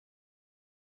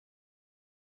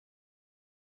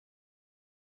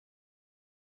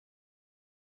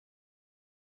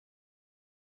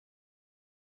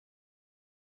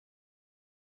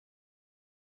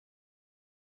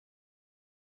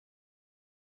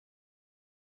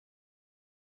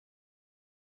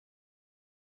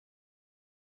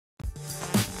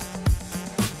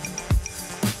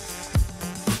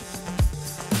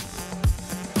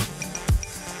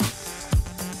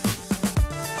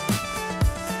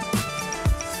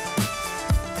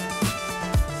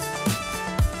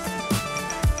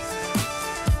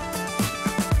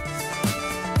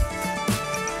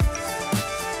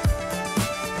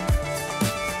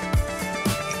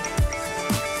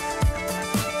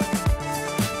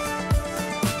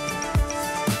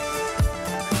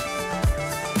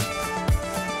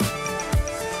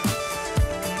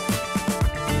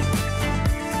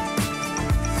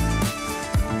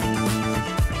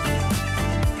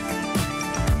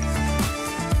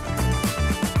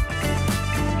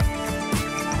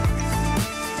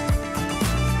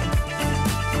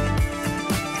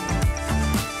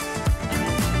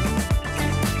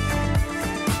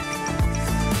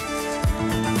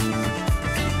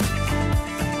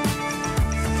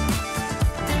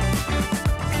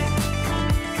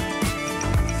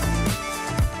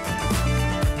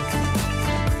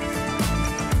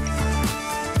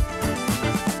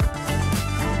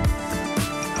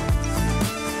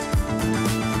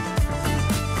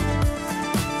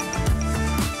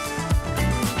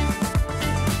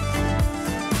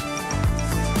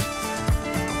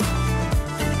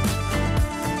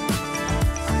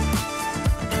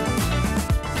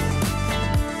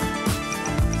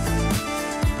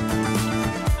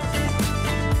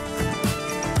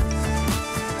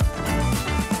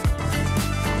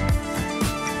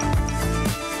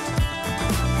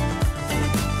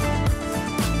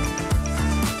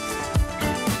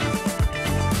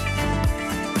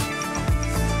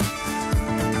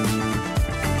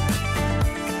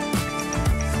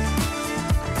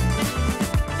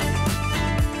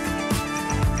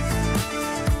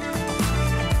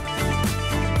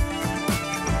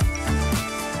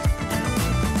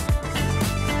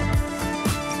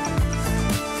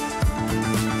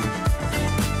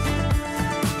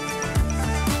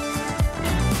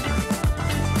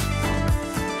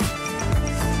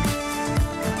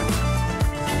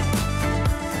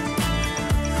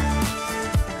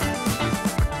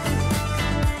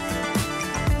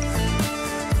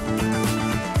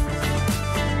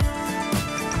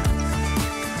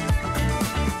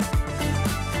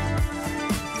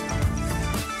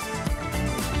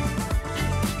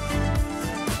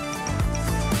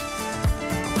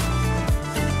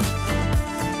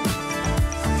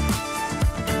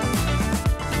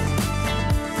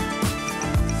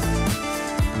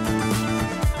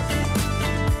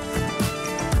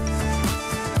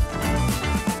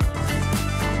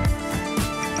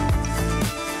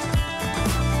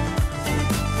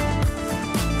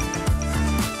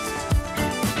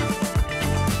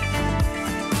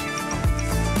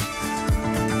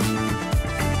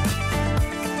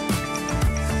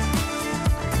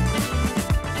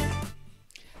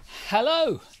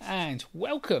Hello and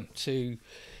welcome to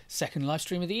second live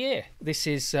stream of the year. This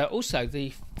is also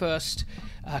the first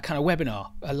kind of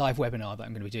webinar, a live webinar that I'm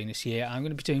going to be doing this year. I'm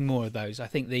going to be doing more of those. I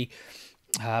think the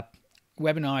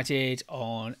webinar I did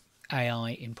on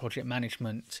AI in project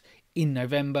management in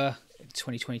November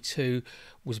 2022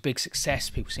 was a big success.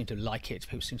 People seem to like it.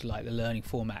 People seem to like the learning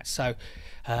format. So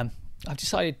I've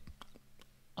decided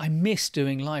I miss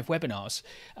doing live webinars.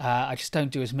 I just don't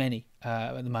do as many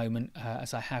at the moment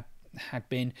as I had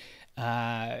been.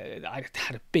 I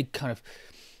had a big kind of,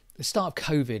 the start of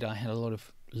COVID, I had a lot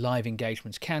of live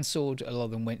engagements cancelled. A lot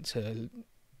of them went to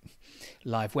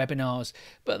live webinars,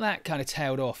 but that kind of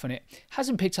tailed off and it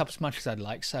hasn't picked up as much as I'd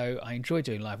like. So I enjoy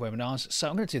doing live webinars, so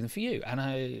I'm going to do them for you, and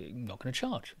I'm not going to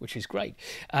charge, which is great.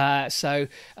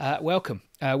 Welcome.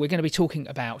 We're going to be talking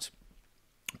about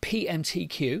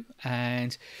PMTQ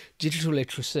and digital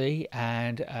literacy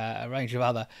and a range of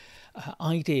other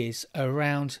ideas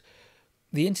around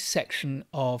the intersection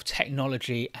of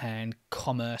technology and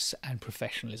commerce and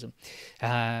professionalism,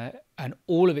 and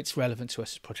all of it's relevant to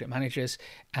us as project managers.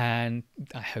 And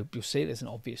I hope you'll see there's an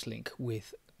obvious link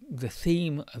with the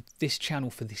theme of this channel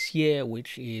for this year,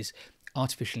 which is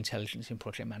artificial intelligence in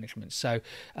project management. So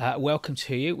welcome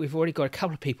to you. We've already got a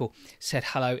couple of people said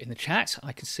hello in the chat.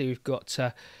 I can see we've got,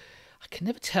 I can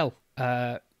never tell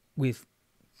with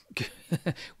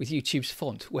with YouTube's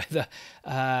font whether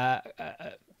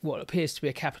what appears to be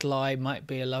a capital I might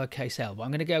be a lowercase l, but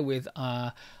I'm going to go with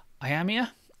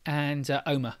Iamia and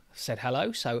Omar said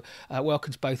hello. So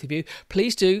welcome to both of you.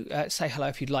 Please do say hello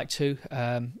if you'd like to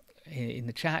in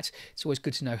the chat. It's always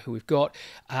good to know who we've got,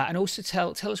 and also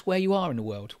tell us where you are in the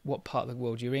world, what part of the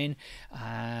world you're in,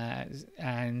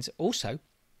 and also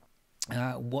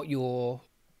what your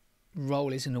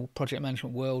role is in the project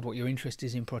management world, what your interest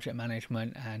is in project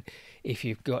management, and if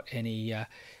you've got any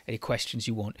questions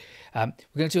you want. We're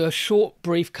going to do a short,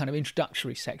 brief kind of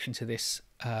introductory section to this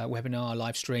webinar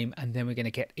live stream, and then we're going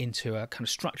to get into a kind of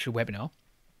structured webinar.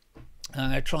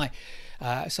 Try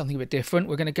something a bit different.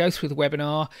 We're going to go through the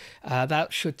webinar.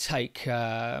 That should take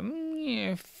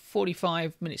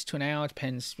 45 minutes to an hour,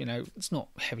 depends, it's not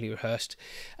heavily rehearsed.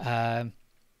 And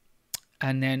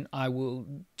then I will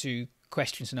do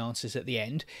questions and answers at the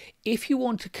end. If you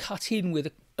want to cut in with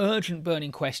an urgent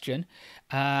burning question,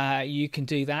 you can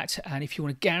do that. And if you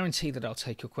want to guarantee that I'll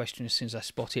take your question as soon as I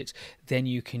spot it, then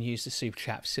you can use the super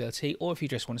chat facility. Or if you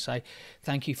just want to say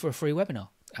thank you for a free webinar,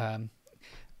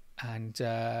 and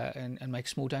make a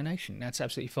small donation, that's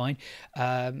absolutely fine.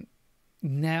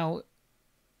 Now,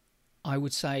 I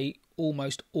would say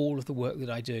almost all of the work that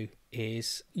I do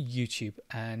is YouTube,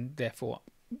 and therefore,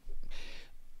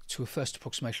 to a first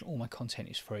approximation, all my content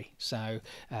is free. So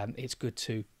it's good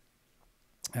to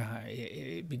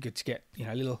it'd be good to get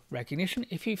a little recognition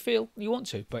if you feel you want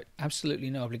to, but absolutely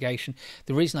no obligation.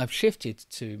 The reason I've shifted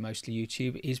to mostly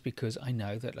YouTube is because I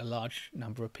know that a large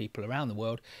number of people around the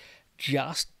world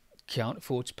just can't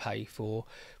afford to pay for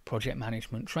project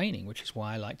management training, which is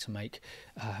why I like to make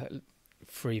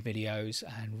free videos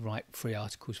and write free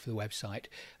articles for the website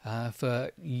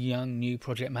for young new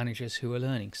project managers who are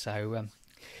learning. So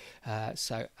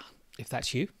so if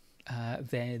that's you,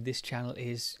 then this channel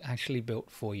is actually built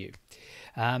for you.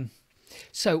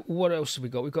 So what else have we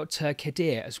got? We've got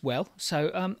Kadir as well.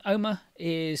 So Omar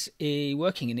is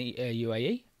working in the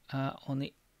UAE on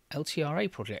the LTRA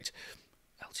project.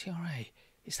 LTRA,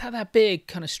 is that big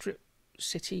kind of strip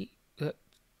city that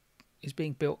is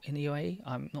being built in the UAE?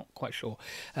 I'm not quite sure.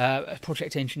 A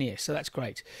project engineer, so that's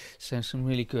great. So some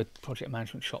really good project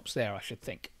management shops there, I should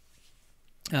think.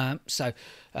 So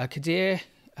Kadir,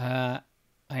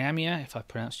 Iamia, if I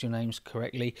pronounced your names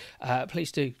correctly,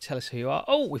 please do tell us who you are.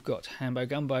 Oh, we've got Hambo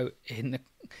Gumbo in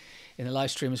the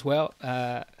live stream as well.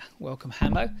 Welcome,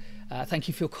 Hambo. Thank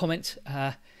you for your comment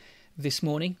this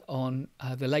morning on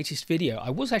the latest video. I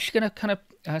was actually going to kind of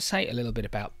say a little bit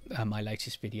about my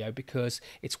latest video because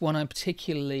it's one I'm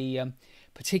particularly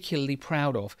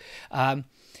proud of.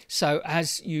 So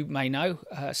as you may know,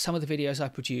 some of the videos I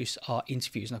produce are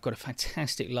interviews, and I've got a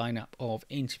fantastic lineup of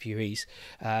interviewees,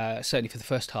 certainly for the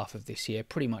first half of this year.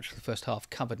 Pretty much the first half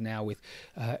covered now with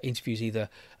interviews either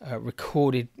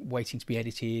recorded, waiting to be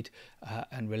edited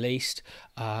and released,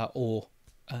 or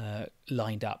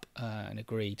lined up and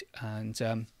agreed.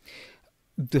 And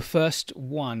the first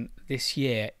one this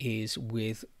year is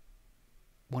with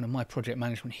one of my project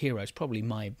management heroes, probably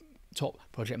my top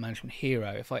project management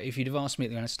hero. If you'd have asked me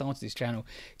when I started this channel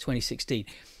 2016,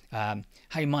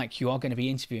 hey Mike, you are going to be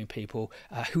interviewing people,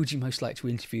 who would you most like to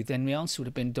interview, then the answer would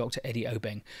have been Dr. Eddie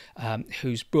Obeng,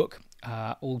 whose book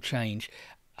All Change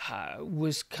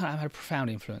was kind of had a profound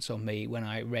influence on me when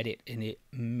I read it in the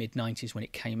mid-90s when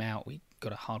it came out. We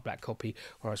got a hardback copy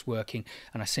where I was working,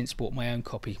 and I since bought my own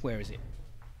copy. Where is it?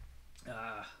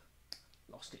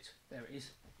 Lost it. There it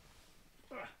is.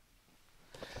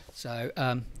 So,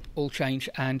 All Change,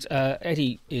 and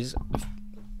Eddie is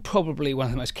probably one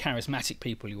of the most charismatic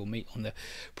people you will meet on the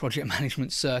project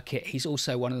management circuit. He's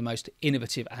also one of the most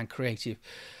innovative and creative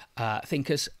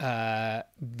thinkers.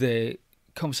 The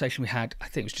conversation we had, I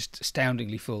think, was just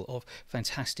astoundingly full of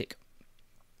fantastic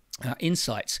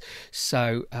insights.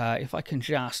 So if I can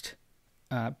just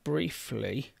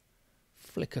briefly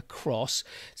flick across.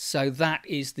 So that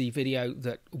is the video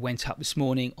that went up this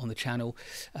morning on the channel.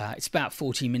 It's about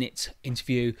 40-minute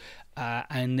interview,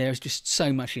 and there's just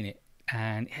so much in it.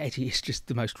 And Eddie is just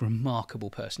the most remarkable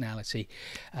personality.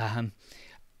 I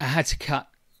had to cut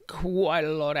quite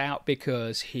a lot out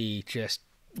because he just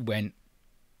went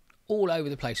all over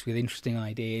the place with interesting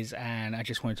ideas, and I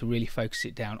just wanted to really focus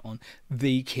it down on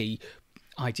the key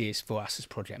ideas for us as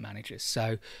project managers.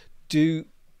 So do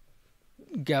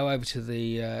go over to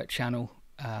the channel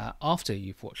after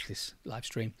you've watched this live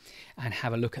stream and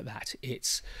have a look at that.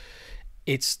 It's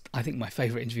I think my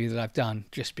favourite interview that I've done,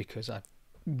 just because I've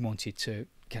wanted to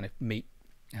kind of meet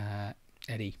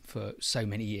Eddie for so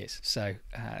many years. So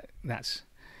that's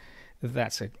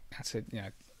a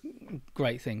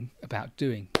great thing about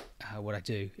doing what I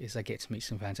do, is I get to meet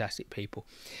some fantastic people.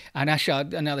 And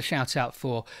actually, another shout out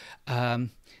for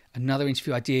another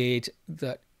interview I did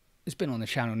that has been on the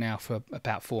channel now for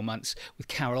about 4 months with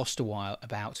Carol Osterweil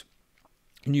about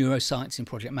neuroscience in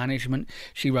project management.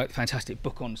 She wrote a fantastic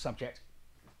book on the subject.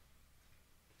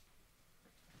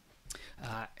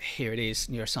 Here it is,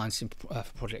 Neuroscience for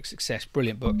Project Success,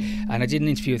 brilliant book. And I did an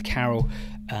interview with Carol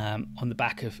on the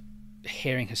back of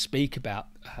hearing her speak about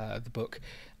the book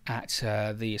at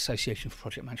the Association for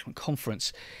Project Management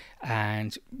conference,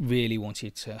 and really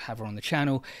wanted to have her on the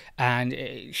channel. And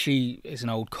she is an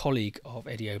old colleague of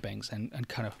Eddie Obeng's and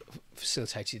kind of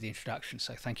facilitated the introduction.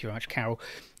 So thank you very much, Carol.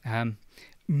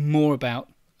 More about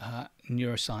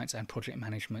neuroscience and project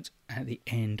management at the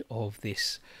end of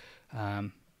this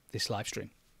this live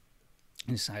stream.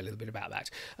 And say a little bit about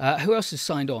that. Who else has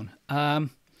signed on?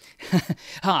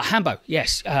 Hambo,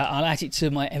 yes. I'll add it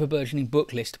to my ever-burgeoning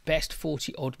book list. Best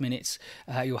 40 odd minutes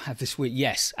you'll have this week.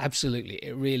 Yes, absolutely,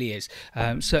 it really is.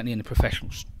 Certainly in the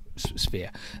professional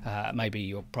sphere. Maybe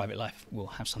your private life will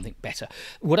have something better.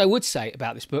 What I would say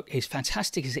about this book is,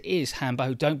 fantastic as it is,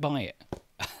 Hambo, don't buy it.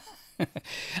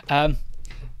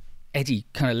 Eddie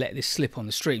kind of let this slip on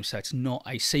the stream, so it's not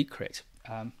a secret.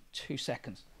 2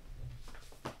 seconds.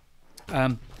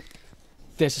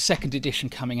 There's a second edition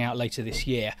coming out later this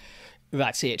year.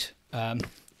 That's it.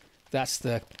 That's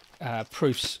the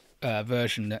proofs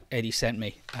version that Eddie sent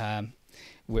me,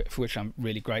 for which I'm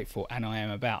really grateful, and I am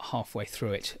about halfway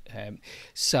through it.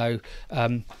 So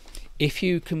if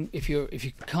you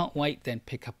can't wait, then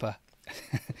pick up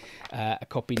a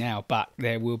copy now. But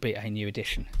there will be a new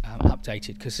edition,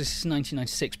 updated, because this is a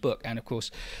 1996 book, and of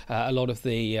course a lot of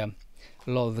the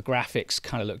graphics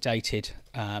kind of look dated.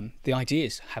 The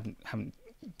ideas haven't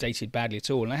dated badly at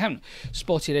all, and I haven't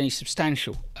spotted any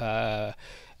substantial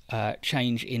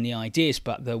change in the ideas,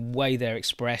 but the way they're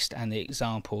expressed and the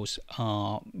examples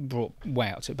are brought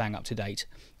way bang up to date,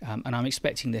 and I'm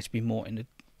expecting there to be more in the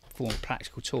form of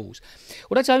practical tools.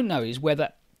 What I don't know is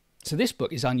whether, so this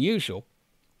book is unusual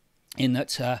in that,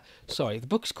 the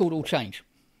book is called All Change,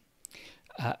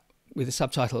 with the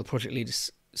subtitle The Project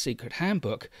Leader's Secret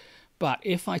Handbook, but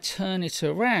if I turn it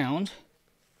around,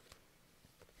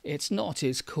 it's not.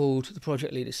 It's called The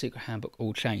Project Leader's Secret Handbook,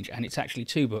 All Change, and it's actually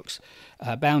 2 books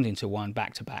bound into one,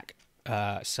 back to back.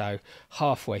 So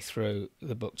halfway through,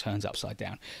 the book turns upside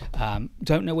down.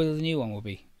 Don't know whether the new one will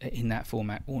be in that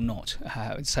format or not.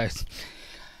 So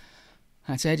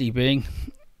that's Eddie being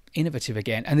innovative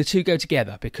again, and the two go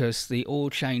together, because the All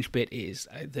Change bit is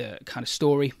the kind of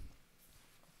story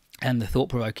and the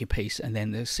thought-provoking piece, and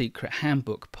then the secret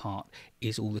handbook part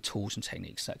is all the tools and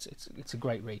techniques. So it's a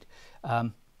great read.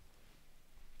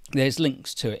 There's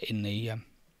links to it in the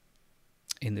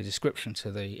description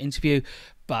to the interview,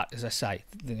 but as I say,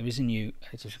 there is a new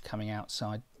edition coming out, so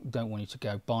I don't want you to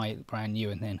go buy it brand new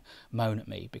and then moan at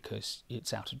me because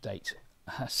it's out of date.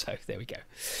 So there we go.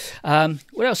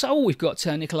 What else? Oh, we've got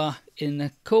Nicola in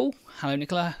the call. Hello,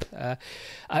 Nicola.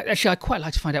 Actually, I'd quite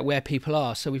like to find out where people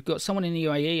are. So we've got someone in the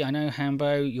UAE. I know,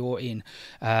 Hambo, you're in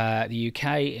the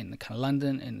UK, in kind of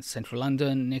London, in central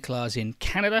London. Nicola's in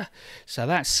Canada. So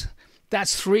that's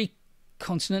 3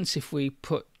 continents if we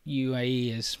put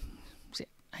UAE as, is it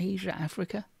Asia,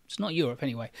 Africa? It's not Europe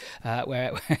anyway,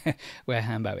 where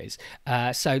Hambo is.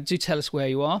 So do tell us where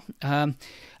you are.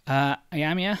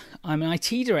 Ayamia, I'm an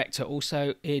IT director,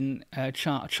 also in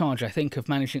charge, I think, of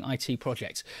managing IT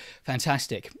projects.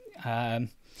 Fantastic. And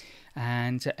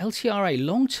LTRA,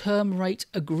 long-term rate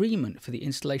agreement for the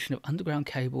installation of underground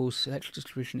cables, electrical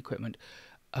distribution equipment,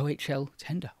 OHL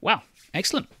tender. Wow,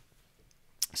 excellent.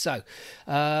 So,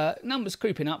 numbers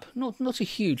creeping up. Not a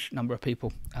huge number of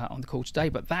people on the call today,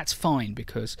 but that's fine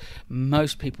because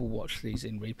most people watch these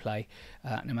in replay,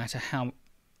 no matter how much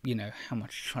you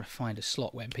try to find a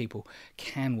slot when people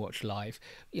can watch live.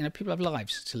 People have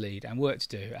lives to lead and work to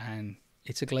do, and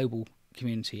it's a global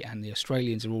community, and the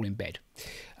Australians are all in bed,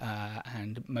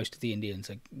 and most of the Indians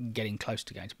are getting close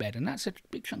to going to bed, and that's a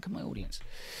big chunk of my audience.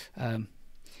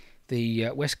 The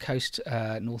West Coast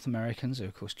North Americans are,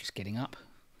 of course, just getting up.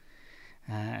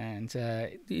 And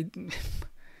the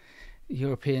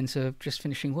Europeans are just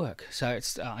finishing work, so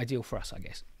it's ideal for us, I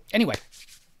guess. Anyway,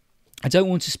 I don't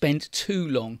want to spend too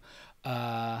long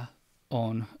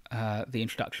on the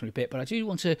introductory bit, but I do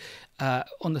want to,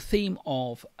 on the theme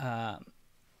of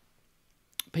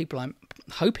people I'm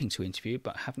hoping to interview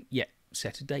but haven't yet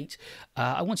set a date,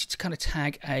 I wanted to kind of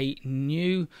tag a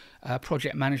new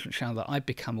project management channel that I've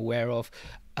become aware of,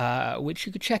 which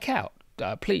you could check out.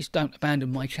 Please don't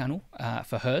abandon my channel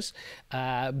for hers.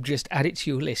 Just add it to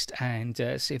your list and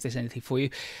see if there's anything for you.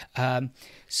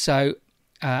 So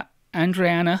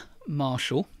Andreana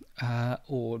Marshall,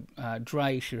 or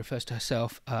Dre, she refers to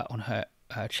herself on her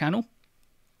channel,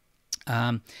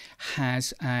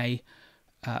 has a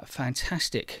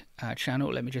fantastic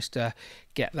channel. Let me just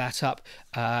get that up,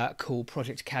 called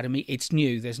Project Academy. It's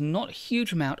new. There's not a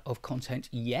huge amount of content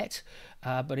yet,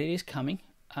 but it is coming.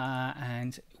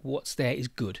 And what's there is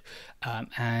good.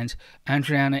 And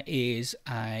Andreana is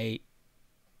a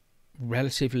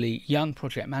relatively young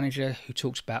project manager who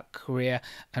talks about career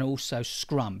and also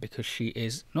Scrum, because she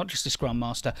is not just a Scrum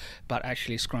master, but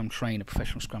actually a Scrum trainer,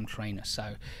 professional Scrum trainer.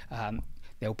 So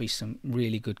there'll be some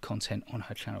really good content on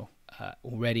her channel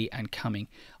already and coming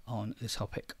on the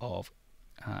topic of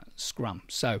Scrum.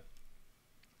 So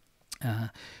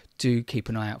do keep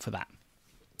an eye out for that.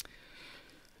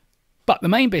 But the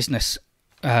main business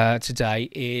today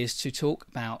is to talk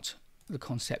about the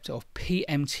concept of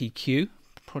PMTQ,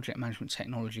 Project Management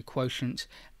Technology Quotient,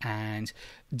 and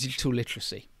digital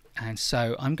literacy. And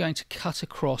so I'm going to cut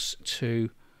across to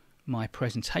my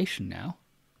presentation now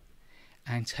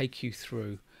and take you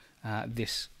through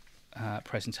this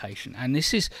presentation. And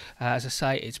this is, as I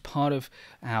say, it's part of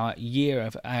our year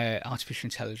of artificial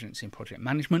intelligence in project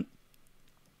management.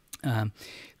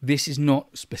 This is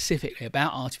not specifically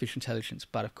about artificial intelligence,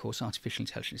 but of course artificial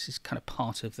intelligence is kind of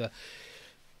part of the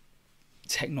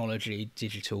technology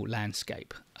digital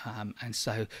landscape, and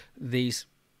so these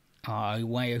are a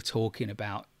way of talking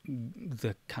about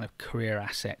the kind of career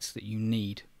assets that you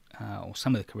need, or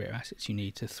some of the career assets you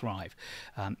need to thrive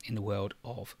in the world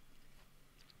of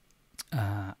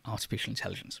artificial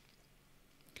intelligence.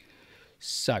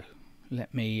 So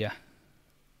let me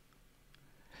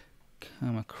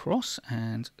come across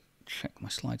and check my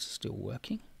slides are still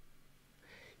working.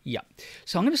 Yeah,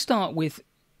 so I'm going to start with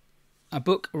a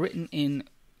book written in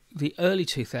the early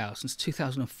 2000s,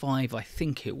 2005 I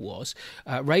think it was.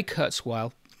 Ray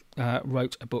Kurzweil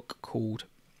wrote a book called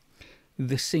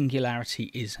The Singularity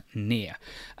is Near,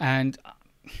 and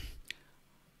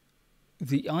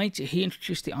the idea, he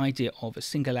introduced the idea of a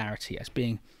singularity as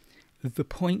being the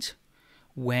point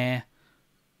where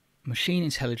machine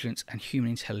intelligence and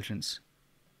human intelligence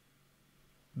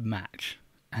match,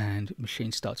 and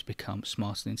machines start to become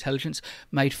smarter than intelligence,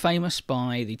 made famous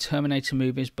by the Terminator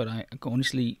movies. But I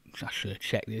should have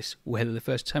checked this, whether the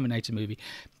first Terminator movie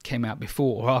came out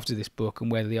before or after this book,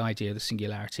 and whether the idea of the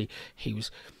singularity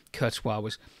Kurzweil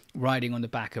was riding on the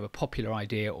back of a popular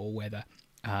idea, or whether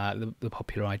the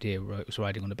popular idea was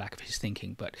riding on the back of his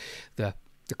thinking. But the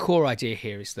core idea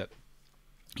here is that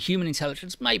human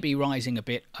intelligence may be rising a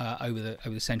bit over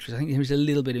the centuries. I think there is a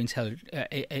little bit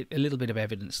of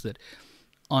evidence that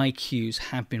IQs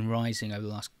have been rising over the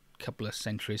last couple of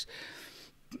centuries.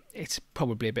 It's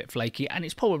probably a bit flaky, and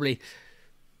it's probably,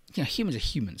 humans are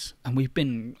humans, and we've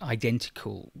been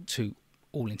identical to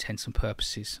all intents and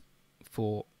purposes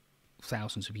for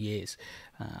thousands of years.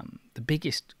 The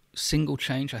biggest single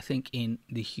change, I think, in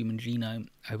the human genome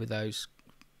over those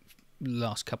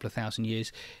last couple of thousand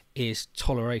years is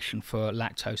toleration for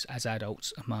lactose as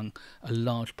adults among a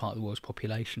large part of the world's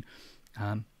population.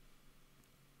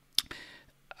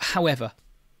 However,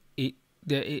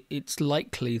 it's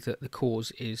likely that the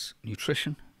cause is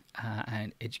nutrition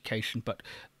and education, but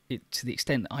to the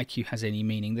extent that IQ has any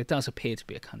meaning, there does appear to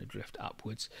be a kind of drift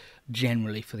upwards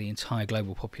generally for the entire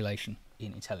global population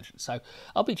in intelligence. So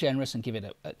I'll be generous and give it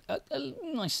a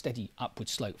nice steady upward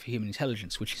slope for human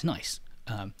intelligence, which is nice.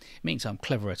 It means I'm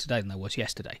cleverer today than I was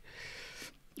yesterday.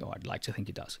 Or I'd like to think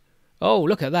it does. Oh,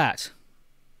 look at that.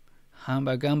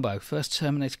 Humbo Gumbo. First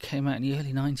Terminator came out in the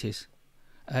early 90s.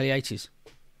 Early 80s.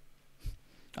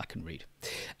 I can read.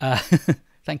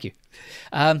 Thank you.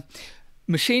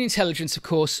 Machine intelligence, of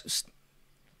course,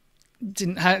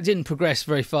 didn't progress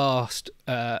very fast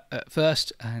at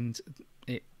first, and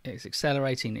it's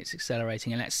accelerating,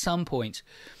 and at some point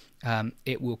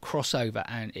it will cross over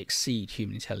and exceed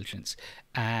human intelligence.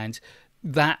 And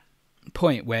that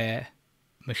point where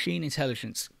machine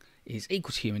intelligence is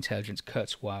equal to human intelligence,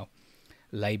 Kurzweil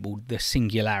labelled the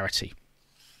Singularity.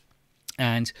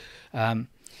 And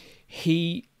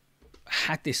he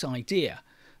had this idea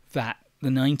that the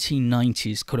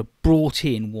 1990s could have brought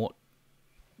in what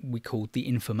we called the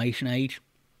information age.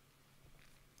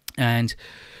 And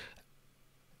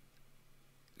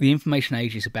the information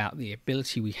age is about the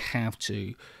ability we have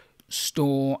to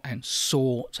store and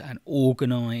sort and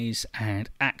organize and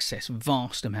access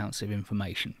vast amounts of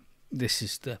information. This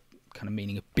is the kind of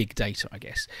meaning of big data, I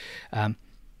guess.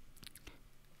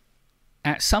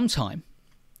 At some time,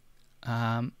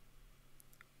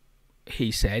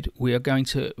 he said, we are going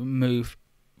to move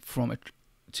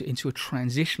into a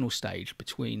transitional stage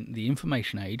between the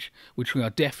information age, which we are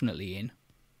definitely in,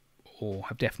 or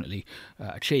have definitely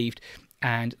achieved,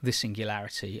 and the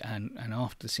singularity. And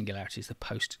after the singularity is the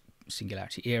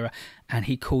post-singularity era, and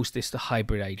he calls this the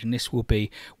hybrid age. And this will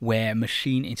be where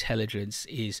machine intelligence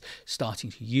is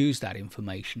starting to use that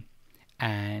information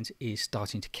and is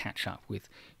starting to catch up with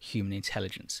human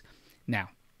intelligence. Now,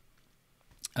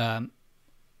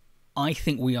 I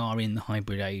think we are in the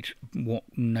hybrid age. What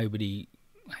nobody,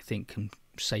 I think, can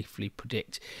safely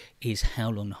predict is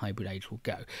how long the hybrid age will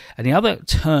go. And the other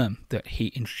term that he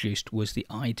introduced was the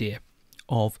idea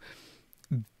of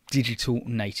digital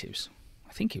natives.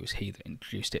 I think it was he that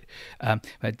introduced it.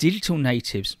 Digital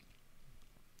natives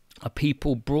are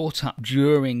people brought up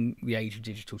during the age of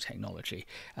digital technology.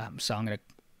 So I'm going to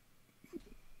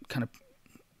kind of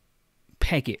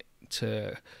peg it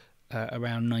to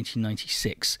around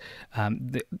 1996.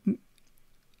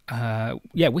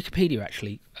 Wikipedia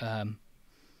actually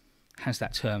has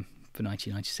that term for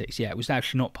 1996. Yeah, it was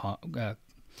actually not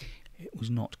it was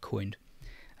not coined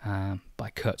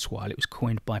by Kurzweil. It was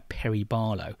coined by Perry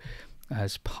Barlow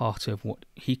as part of what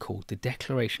he called the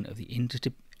Declaration of the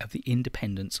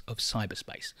Independence of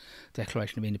Cyberspace.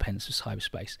 Declaration of Independence of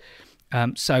Cyberspace.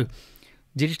 So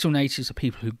digital natives are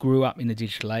people who grew up in the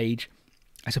digital age,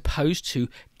 as opposed to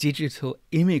digital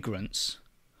immigrants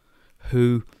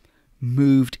who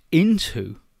moved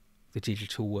into the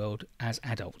digital world as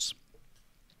adults.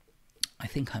 I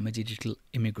think I'm a digital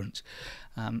immigrant.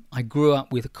 I grew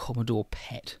up with a Commodore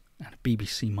PET and a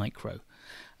BBC Micro,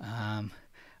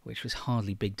 which was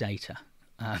hardly big data.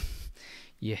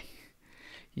 Yeah.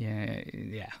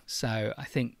 So I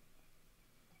think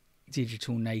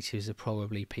digital natives are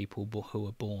probably people who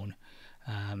were born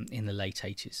in the late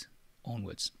 80s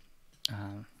onwards,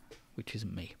 which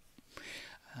isn't me.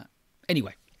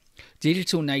 Anyway,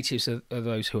 digital natives are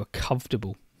those who are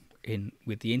comfortable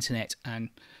with the internet. And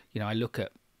I look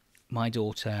at my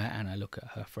daughter and I look at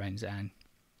her friends, and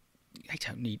they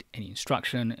don't need any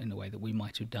instruction in the way that we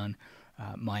might have done,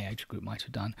 my age group might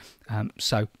have done.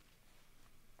 So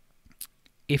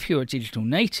if you're a digital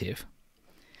native,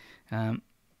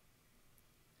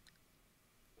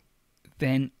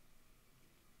 then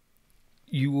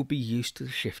you will be used to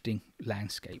the shifting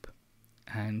landscape.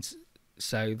 And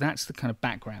so that's the kind of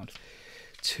background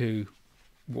to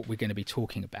what we're going to be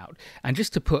talking about. And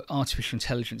just to put artificial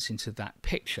intelligence into that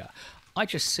picture, I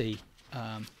just see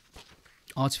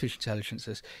artificial intelligence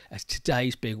as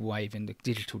today's big wave in the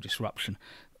digital disruption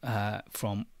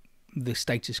from the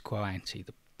status quo ante,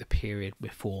 the period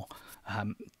before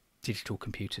digital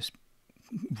computers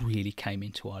really came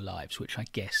into our lives, which I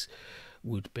guess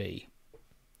would be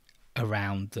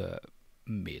around the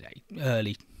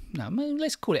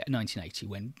let's call it 1980,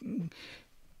 when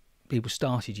people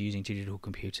started using digital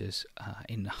computers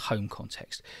in the home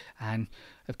context. And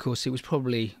of course it was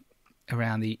probably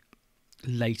around the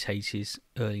late 80s,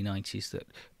 early 90s that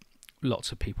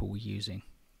lots of people were using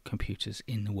computers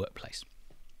in the workplace.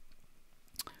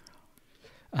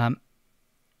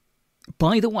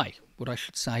 By the way, what I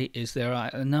should say is there are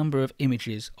a number of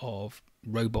images of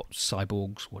robots,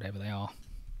 cyborgs, whatever they are.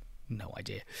 No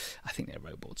idea. I think they're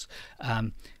robots.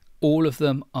 All of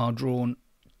them are drawn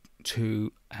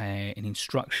to an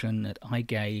instruction that I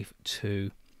gave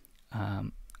to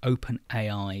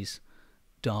OpenAI's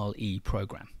DALL-E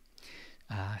program.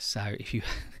 So if you,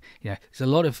 there's a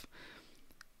lot of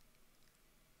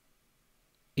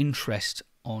interest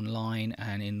online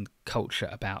and in culture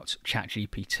about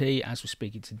ChatGPT. As we're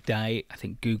speaking today, I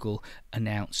think Google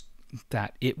announced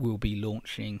that it will be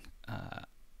launching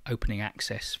opening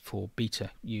access for beta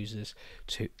users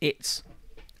to its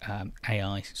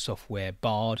AI software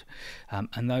Bard,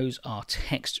 and those are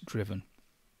text-driven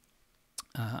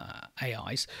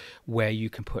AIs where you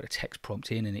can put a text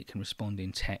prompt in and it can respond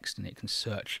in text and it can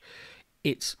search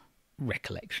its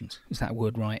recollections. Is that a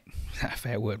word right? Is that a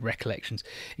fair word? Recollections.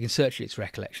 You can search its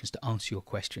recollections to answer your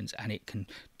questions, and it can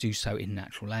do so in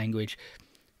natural language.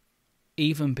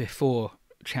 Even before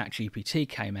ChatGPT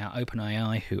came out,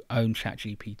 OpenAI, who own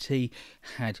ChatGPT,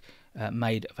 had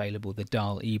made available the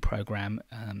DALL-E program.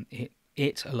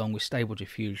 It, along with Stable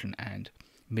Diffusion and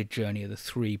Midjourney, are the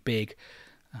three big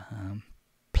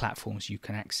platforms you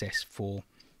can access for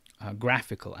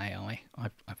graphical AI.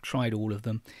 I've tried all of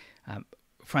them.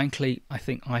 Frankly, I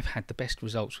think I've had the best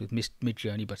results with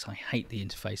Midjourney, but I hate the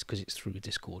interface because it's through a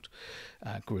Discord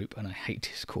group, and I hate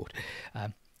Discord.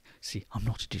 See, I'm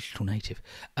not a digital native.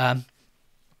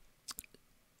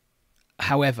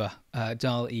 However,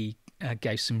 DALL-E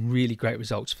gave some really great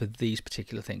results for these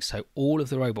particular things. So all of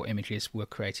the robot images were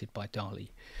created by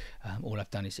DALL-E. All I've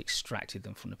done is extracted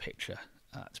them from the picture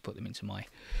to put them into my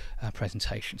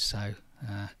presentation. So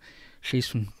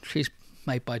she's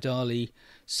made by DALL-E,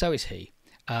 so is he.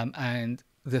 And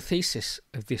the thesis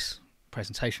of this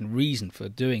presentation, reason for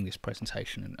doing this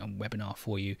presentation and webinar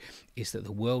for you, is that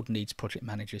the world needs project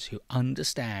managers who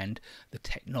understand the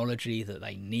technology that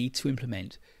they need to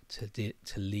implement to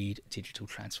lead digital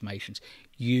transformations.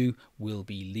 You will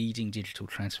be leading digital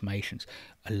transformations.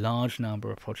 A large number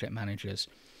of project managers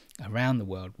around the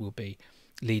world will be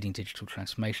leading digital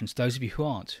transformations. Those of you who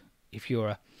aren't, if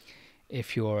you're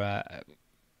a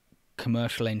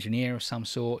commercial engineer of some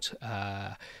sort,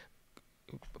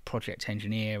 project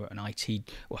engineer, an IT,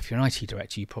 well, if you're an IT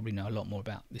director, you probably know a lot more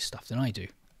about this stuff than I do.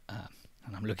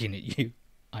 And I'm looking at you.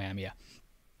 I am, yeah.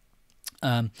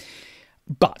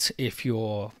 But if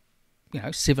you're,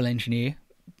 civil engineer,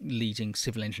 leading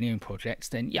civil engineering projects,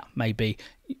 then yeah, maybe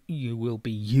you will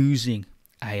be using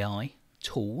AI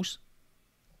tools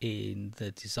in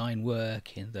the design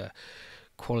work, in the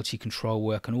quality control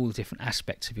work, and all the different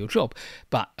aspects of your job.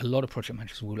 But a lot of project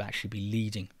managers will actually be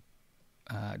leading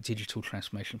digital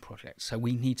transformation projects. So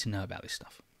we need to know about this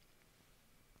stuff.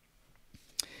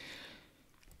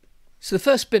 So the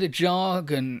first bit of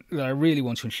jargon that I really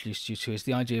want to introduce you to is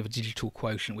the idea of a digital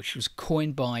quotient, which was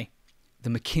coined by the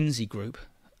McKinsey Group.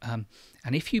 And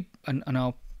if you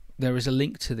there is a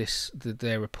link to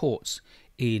their reports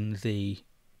in the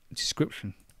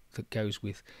description that goes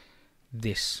with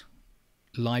this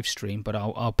live stream, but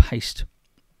I'll paste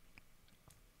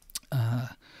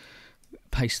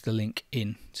the link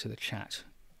into the chat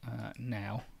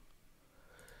now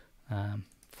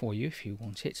for you if you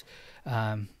want it.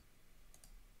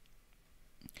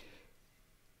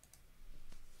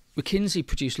 McKinsey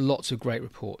produced lots of great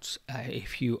reports.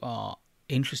 If you are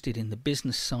interested in the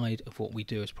business side of what we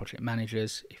do as project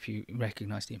managers, if you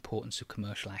recognise the importance of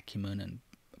commercial acumen and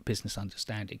business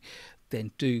understanding,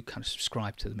 then do kind of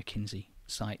subscribe to the McKinsey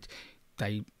site.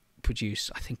 They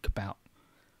produce, I think, about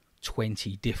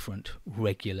 20 different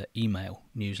regular email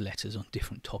newsletters on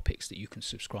different topics that you can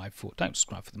subscribe for. Don't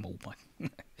subscribe for them all,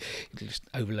 it'll just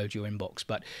overload your inbox,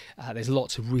 but there's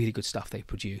lots of really good stuff they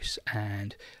produce,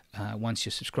 and once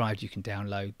you're subscribed you can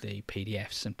download the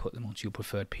PDFs and put them onto your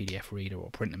preferred PDF reader or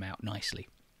print them out nicely.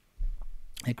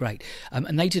 They're great.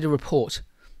 And they did a report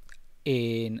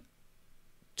in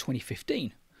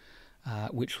 2015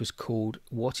 which was called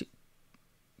What It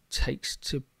Takes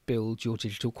to Build Your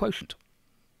Digital Quotient.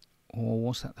 Or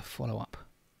was that the follow-up?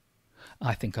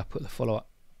 I think I put the follow-up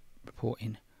report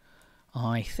in.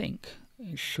 I think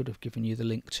it should have given you the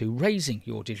link to Raising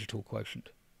Your Digital Quotient,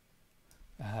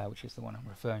 which is the one I'm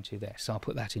referring to there. So I'll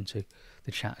put that into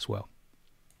the chat as well.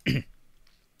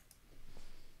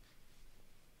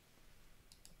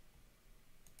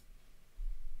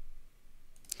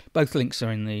 Both links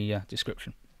are in the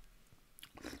description.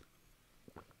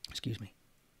 Excuse me.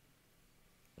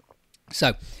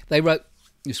 So they wrote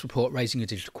this report, Raising Your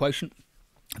Digital Quotient.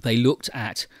 They looked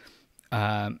at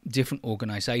different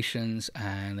organisations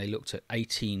and they looked at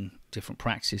 18 different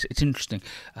practices. It's interesting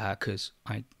because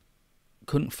I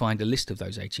couldn't find a list of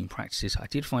those 18 practices. I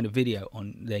did find a video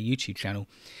on their YouTube channel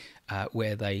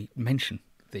where they mention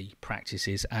the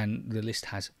practices, and the list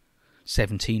has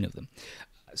 17 of them.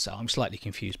 So I'm slightly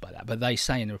confused by that. But they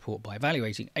say in the report, by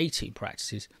evaluating 18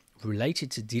 practices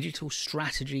related to digital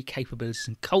strategy, capabilities,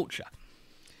 and culture.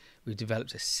 We've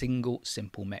developed a single,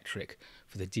 simple metric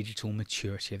for the digital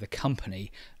maturity of the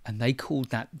company, and they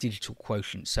called that Digital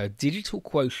Quotient. So Digital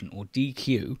Quotient, or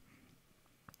DQ,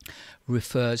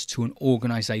 refers to an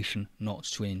organization, not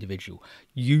to an individual.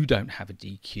 You don't have a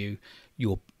DQ,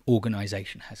 your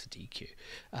organization has a DQ.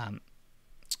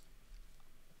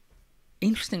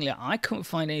 Interestingly, I couldn't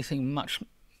find anything much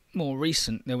more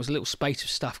recent. There was a little spate of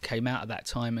stuff came out at that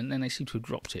time, and then they seem to have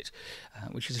dropped it,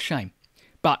 which is a shame.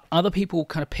 But other people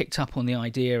kind of picked up on the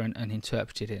idea and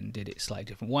interpreted it and did it slightly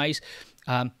different ways.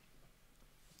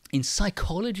 In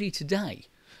Psychology Today,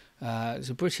 there's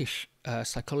a British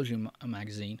psychology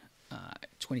magazine,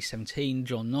 2017,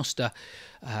 John Noster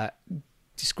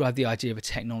described the idea of a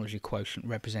technology quotient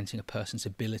representing a person's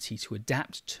ability to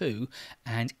adapt to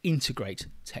and integrate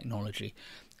technology,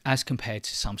 as compared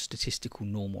to some statistical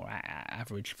norm or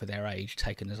average for their age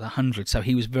taken as 100. So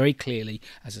he was very clearly,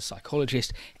 as a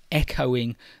psychologist,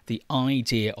 echoing the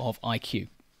idea of IQ.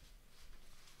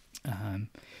 And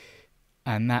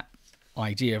that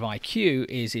idea of IQ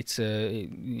is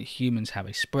humans have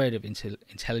a spread of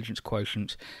intelligence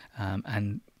quotient,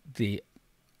 and the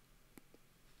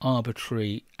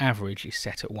arbitrary average is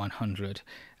set at 100,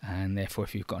 and therefore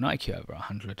if you've got an IQ over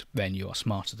 100, then you are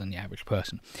smarter than the average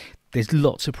person. There's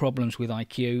lots of problems with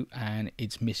IQ and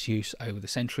its misuse over the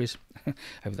centuries,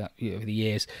 over the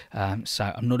years.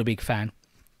 So I'm not a big fan.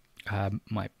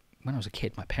 When I was a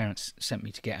kid, my parents sent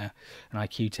me to get an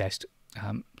IQ test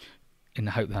in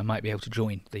the hope that I might be able to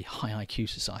join the High IQ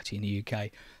Society in the UK,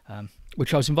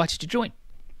 which I was invited to join,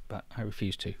 but I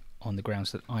refused to, on the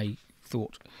grounds that I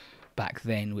thought back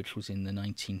then, which was in the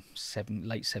late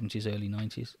 70s, early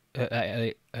 90s,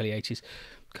 early 80s,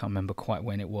 can't remember quite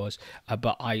when it was,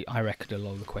 but I reckoned a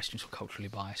lot of the questions were culturally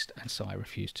biased, and so I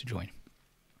refused to join.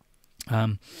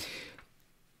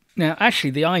 Now,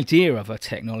 actually, the idea of a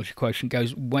technology quotient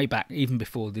goes way back, even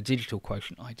before the digital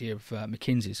quotient idea of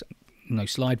McKinsey's. No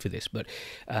slide for this, but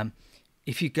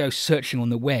if you go searching on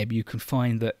the web, you can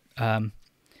find that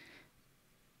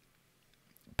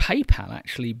PayPal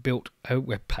actually built a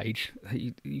web page.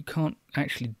 You can't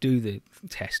actually do the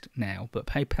test now, but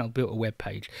PayPal built a web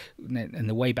page, and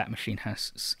the Wayback Machine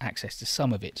has access to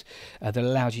some of it, that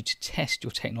allows you to test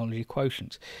your technology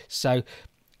quotient. So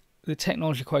the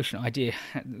technology quotient idea,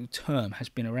 the term, has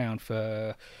been around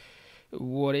for,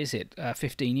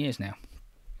 15 years now.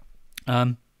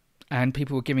 And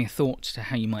people were giving thoughts to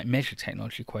how you might measure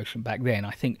technology quotient back then.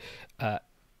 I think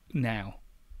now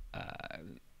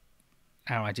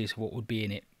our ideas of what would be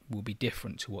in it will be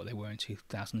different to what they were in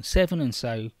 2007, and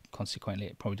so consequently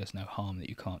it probably does no harm that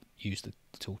you can't use the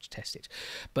tool to test it.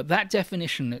 But that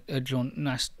definition that John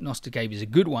Noster gave is a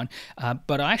good one,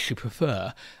 but I actually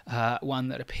prefer one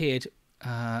that appeared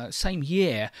same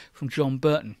year from John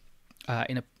Burton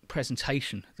in a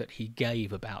presentation that he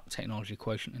gave about technology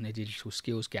quotient and the digital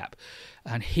skills gap,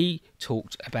 and he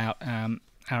talked about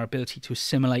our ability to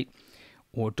assimilate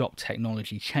or adopt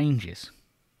technology changes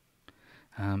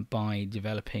by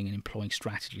developing and employing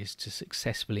strategies to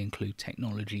successfully include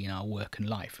technology in our work and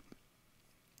life.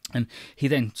 And he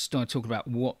then started talking about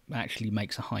what actually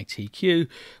makes a high TQ,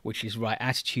 which is right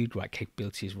attitude, right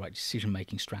capabilities, right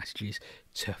decision-making strategies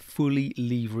to fully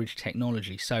leverage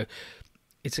technology. So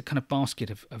it's a kind of basket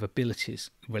of abilities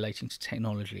relating to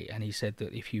technology. And he said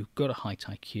that if you've got a high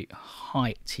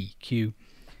TQ,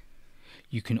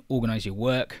 you can organize your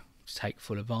work to take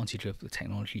full advantage of the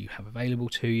technology you have available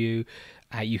to you.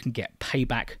 You can get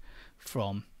payback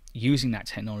from using that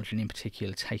technology, and in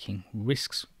particular taking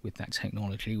risks with that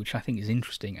technology, which I think is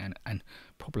interesting and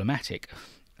problematic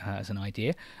as an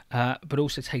idea, but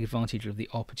also take advantage of the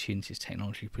opportunities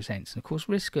technology presents. And of course,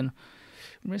 risk and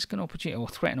opportunity, or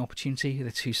threat and opportunity, are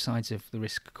the two sides of the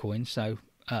risk coin, so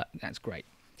that's great.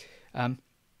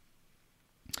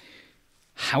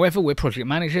 However, we're project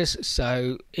managers,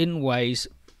 so in ways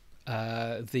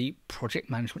the Project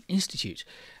Management Institute,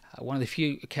 one of the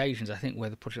few occasions I think where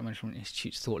the Project Management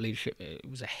Institute's thought leadership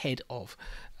was ahead of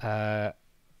the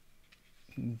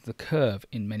curve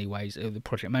in many ways, the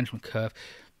project management curve.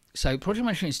 So Project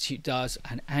Management Institute does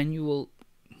an annual,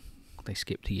 they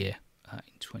skipped a year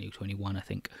in 2021 I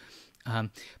think,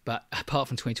 but apart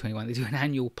from 2021 they do an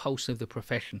annual Pulse of the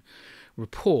Profession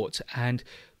report, and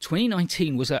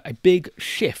 2019 was a big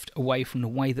shift away from the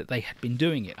way that they had been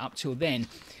doing it. Up till then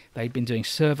they'd been doing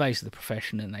surveys of the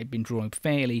profession, and they'd been drawing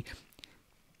fairly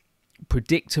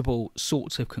predictable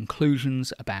sorts of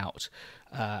conclusions about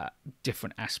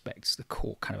different aspects, the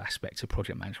core kind of aspects of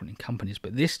project management in companies.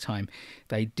 But this time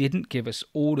they didn't give us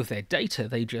all of their data.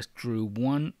 They just drew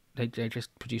they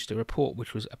just produced a report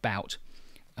which was about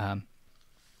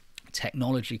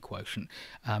technology quotient,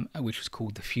 which was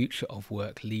called The Future of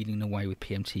Work, Leading the Way with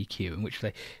PMTQ, in which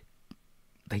they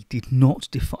did not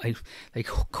define. They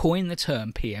coined the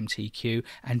term PMTQ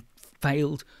and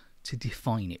failed to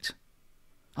define it.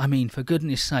 I mean, for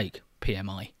goodness sake,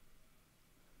 PMI,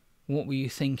 what were you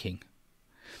thinking?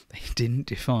 They didn't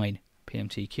define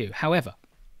PMTQ. However,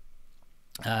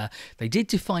 they did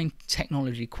define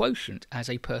technology quotient as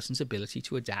a person's ability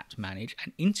to adapt, manage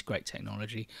and integrate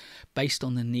technology based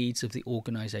on the needs of the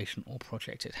organisation or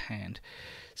project at hand.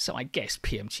 So I guess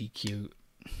PMTQ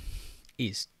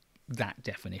is that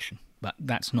definition, but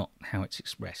that's not how it's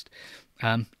expressed.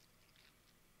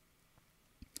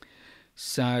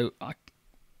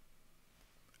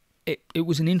 It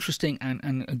was an interesting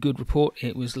and a good report.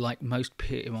 It was, like most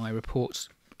PMI reports,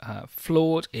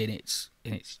 flawed in its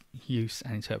use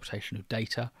and interpretation of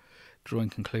data, drawing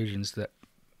conclusions that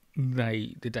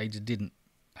the data didn't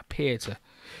appear to.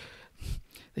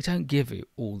 They don't give you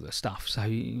all the stuff, so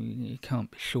you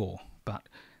can't be sure. But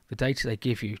the data they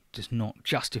give you does not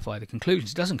justify the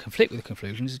conclusions. It doesn't conflict with the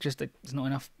conclusions. It's just that there's not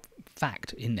enough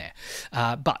fact in there.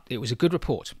 But it was a good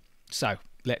report. So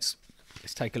let's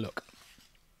take a look.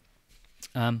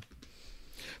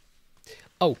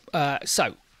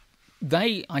 So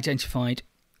they identified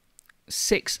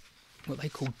 6 what they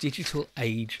call digital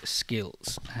age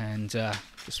skills, and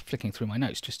just flicking through my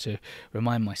notes just to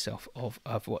remind myself of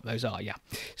what those are. Yeah,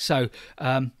 so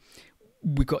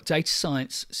we've got data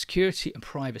science, security and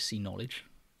privacy knowledge,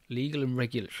 legal and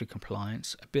regulatory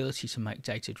compliance, ability to make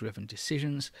data-driven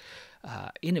decisions,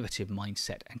 innovative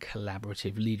mindset and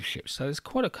collaborative leadership. So there's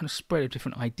quite a kind of spread of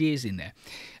different ideas in there.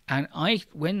 And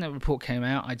when the report came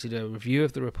out, I did a review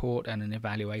of the report and an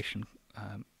evaluation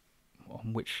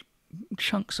on which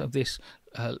chunks of this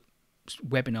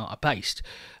webinar are based.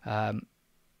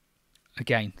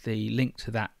 Again, the link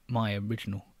to that, my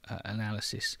original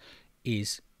analysis,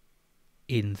 is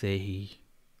in the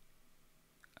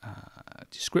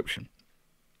description.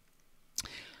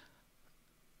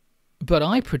 But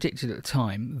I predicted at the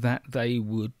time that they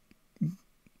would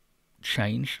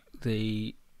change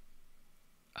the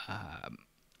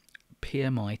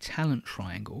PMI talent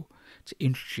triangle to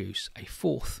introduce a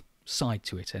 4th side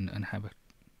to it and have a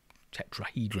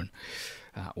tetrahedron,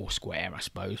 or square, I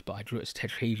suppose, but I drew it as a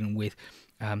tetrahedron with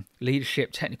leadership,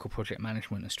 technical project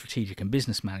management and strategic and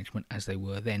business management, as they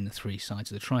were then the 3 sides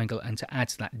of the triangle, and to add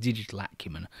to that digital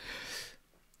acumen,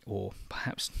 or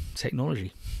perhaps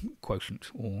technology quotient,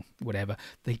 or whatever.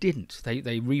 They didn't.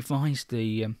 They revised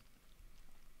the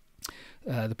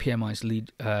PMI's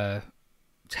lead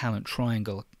talent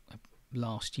triangle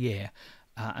last year,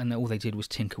 and all they did was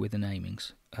tinker with the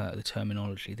namings, the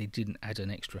terminology. They didn't add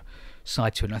an extra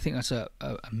side to it, and I think that's a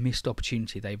missed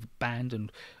opportunity. They've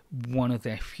abandoned one of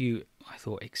their few, I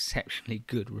thought, exceptionally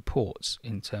good reports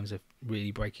in terms of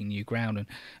really breaking new ground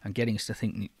and getting us to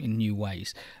think in new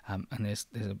ways. And there's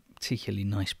a particularly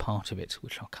nice part of it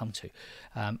which I'll come to,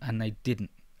 and they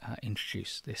didn't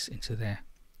introduce this into their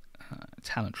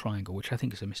talent triangle, which I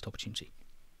think is a missed opportunity.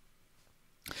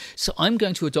 So I'm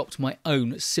going to adopt my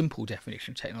own simple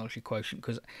definition of technology quotient,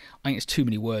 because I think there's too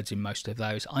many words in most of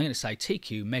those. I'm going to say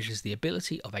TQ measures the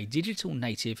ability of a digital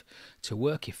native to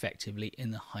work effectively in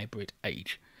the hybrid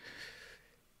age.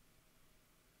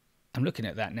 I'm looking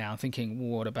at that now and thinking,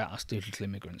 well, what about us digital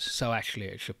immigrants? So actually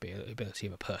it should be the ability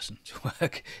of a person to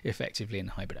work effectively in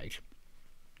the hybrid age.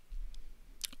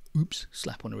 Oops,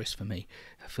 slap on the wrist for me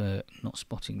for not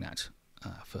spotting that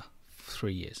for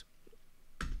 3 years.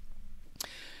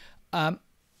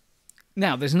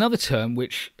 Now, there's another term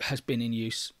which has been in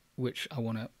use, which I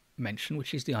want to mention,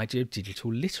 which is the idea of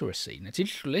digital literacy. Now,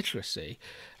 digital literacy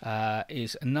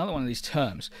is another one of these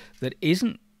terms that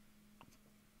isn't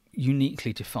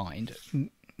uniquely defined.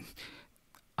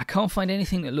 I can't find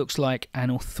anything that looks like an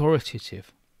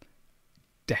authoritative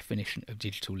definition of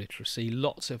digital literacy.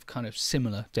 Lots of kind of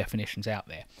similar definitions out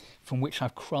there, from which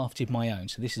I've crafted my own.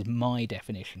 So this is my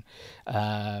definition.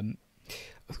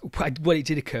 What it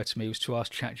did occur to me was to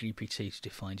ask ChatGPT to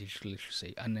define digital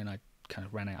literacy, and then I kind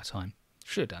of ran out of time.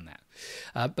 Should have done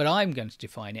that. But I'm going to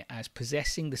define it as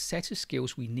possessing the set of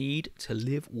skills we need to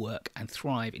live, work and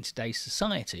thrive in today's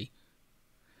society,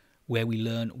 where we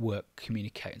learn, work,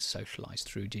 communicate and socialise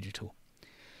through digital.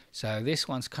 So this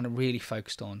one's kind of really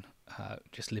focused on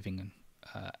just living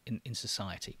in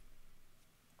society.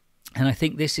 And I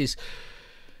think this is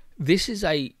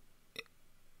a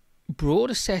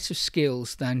broader set of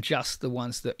skills than just the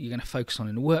ones that you're going to focus on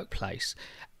in the workplace.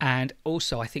 And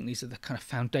also I think these are the kind of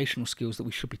foundational skills that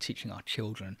we should be teaching our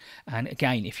children. And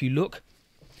again, if you look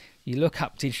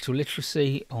up digital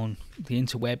literacy on the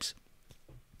interwebs,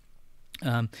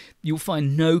 You'll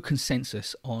find no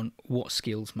consensus on what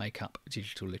skills make up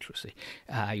digital literacy.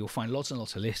 You'll find lots and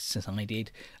lots of lists, as I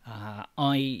did.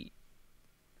 I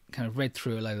kind of read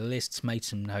through a load of lists, made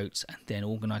some notes, and then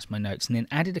organised my notes, and then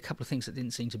added a couple of things that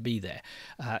didn't seem to be there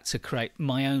to create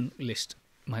my own list,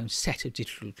 my own set of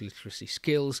digital literacy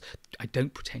skills. I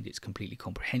don't pretend it's completely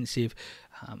comprehensive,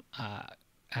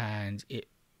 and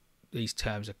these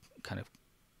terms are kind of,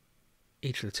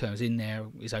 each of the terms in there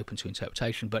is open to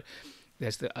interpretation, but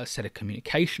there's a set of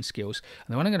communication skills,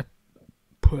 and the one I'm going to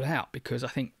pull out because I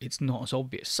think it's not as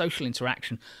obvious: social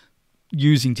interaction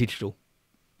using digital.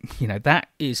 That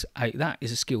is a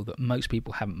skill that most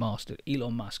people haven't mastered.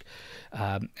 Elon Musk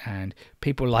and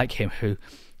people like him who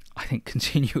I think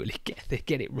continually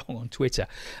get it wrong on Twitter,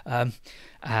 and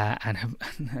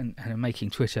are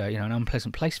making Twitter an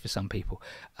unpleasant place for some people.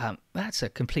 That's a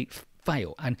complete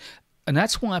fail, and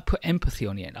that's why I put empathy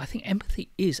on the end. I think empathy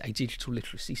is a digital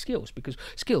literacy skill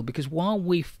because while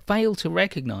we fail to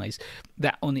recognise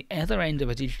that on the other end of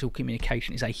a digital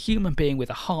communication is a human being with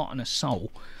a heart and a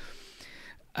soul,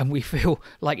 and we feel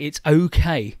like it's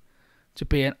okay to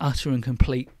be an utter and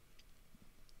complete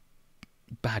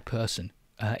bad person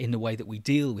in the way that we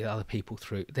deal with other people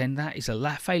through, then that is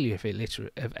a failure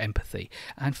of empathy,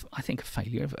 and I think a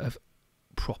failure of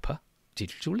proper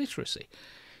digital literacy.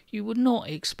 You would not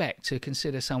expect to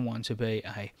consider someone to be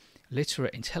a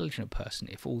literate, intelligent person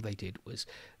if all they did was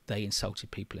they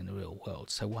insulted people in the real world.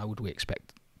 So why would we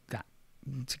expect that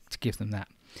to give them that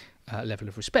level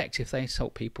of respect if they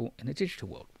insult people in the digital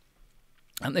world?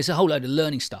 And there's a whole load of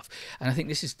learning stuff, and I think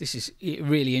this is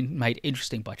really made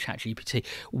interesting by ChatGPT.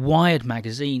 Wired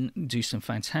magazine do some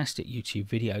fantastic YouTube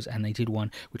videos, and they did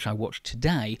one which I watched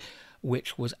today,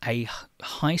 which was a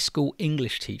high school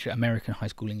English teacher, American high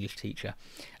school English teacher,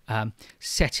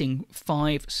 setting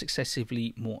 5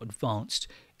 successively more advanced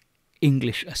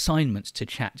English assignments to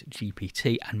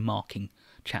ChatGPT and marking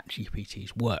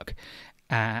ChatGPT's work.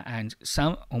 And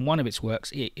on one of its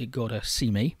works, it got a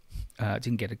C-me.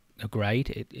 Didn't get a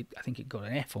grade. I think it got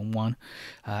an F on one.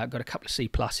 Got a couple of C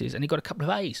pluses, and it got a couple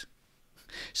of A's.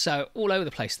 So all over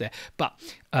the place there. But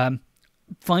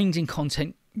finding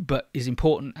content is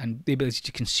important, and the ability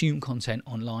to consume content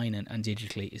online and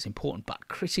digitally is important, but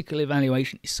critical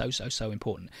evaluation is so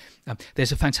important.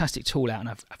 There's a fantastic tool out, and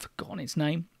I've forgotten its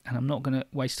name, and I'm not going to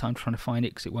waste time trying to find it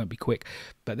because it won't be quick,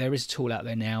 but there is a tool out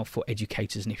there now for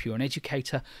educators, and if you're an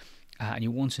educator and you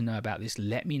want to know about this,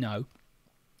 let me know.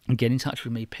 And get in touch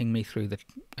with me, ping me through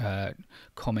the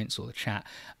comments or the chat,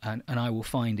 and I will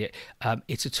find it.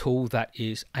 It's a tool that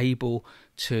is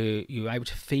you're able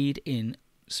to feed in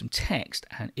some text,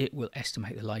 and it will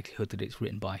estimate the likelihood that it's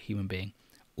written by a human being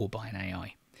or by an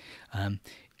AI.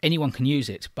 Anyone can use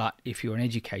it, but if you're an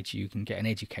educator, you can get an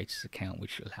educator's account,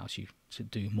 which allows you to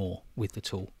do more with the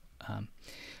tool.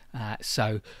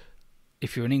 So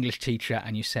if you're an English teacher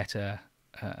and you set an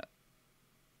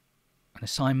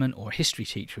assignment, or a history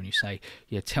teacher, and you say,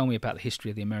 tell me about the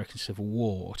history of the American Civil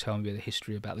War, or tell me the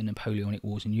history about the Napoleonic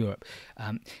Wars in Europe,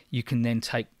 you can then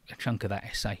take a chunk of that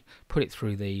essay, put it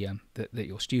through that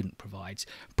your student provides,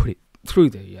 put it through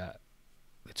the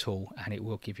tool, and it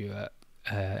will give you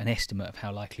an estimate of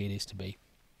how likely it is to be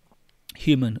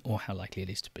human or how likely it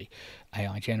is to be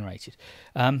AI generated.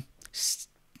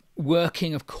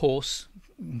 Working, of course,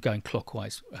 going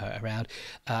clockwise around,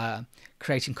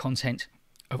 creating content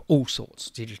of all sorts,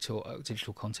 digital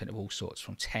content of all sorts,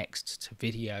 from text to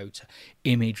video to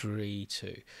imagery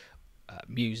to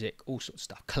music, all sorts of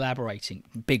stuff. Collaborating,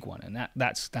 big one, and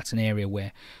that's an area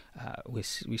where we're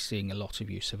seeing a lot of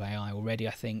use of AI already.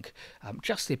 I think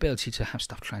just the ability to have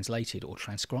stuff translated or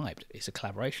transcribed is a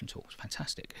collaboration tool. It's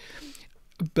fantastic.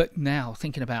 But now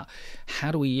thinking about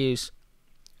how do we use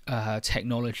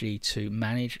technology to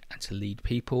manage and to lead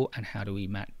people, and how do we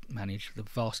manage the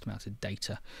vast amount of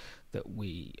data that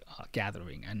we are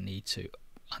gathering and need to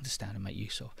understand and make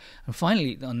use of. And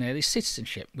finally, on there is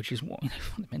citizenship, which is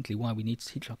fundamentally why we need to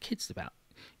teach our kids about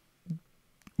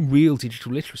real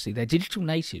digital literacy. They're digital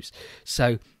natives,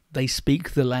 so they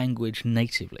speak the language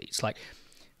natively. It's like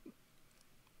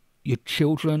your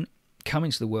children come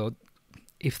into the world,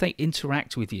 if they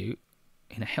interact with you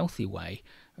in a healthy way,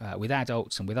 with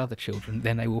adults and with other children,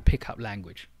 then they will pick up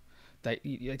language.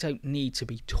 They don't need to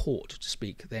be taught to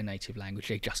speak their native language,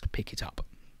 they just pick it up.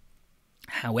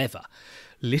 However,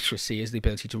 literacy is the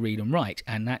ability to read and write,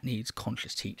 and that needs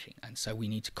conscious teaching. And so we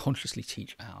need to consciously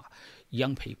teach our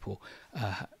young people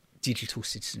digital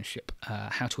citizenship,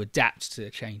 how to adapt to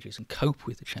the changes and cope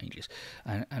with the changes.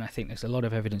 And I think there's a lot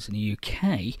of evidence in the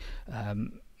UK,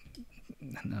 and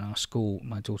our school,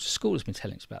 my daughter's school, has been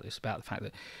telling us about this, about the fact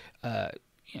that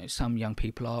some young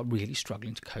people are really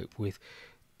struggling to cope with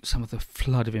some of the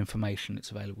flood of information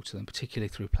that's available to them, particularly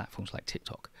through platforms like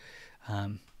TikTok.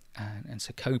 And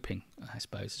so coping, I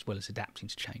suppose, as well as adapting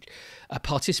to change.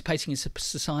 Participating in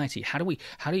society. How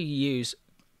do you use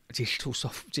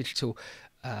digital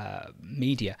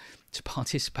media to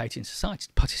participate in society,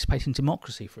 participate in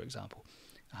democracy, for example?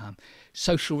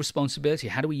 Social responsibility.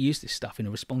 How do we use this stuff in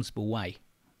a responsible way?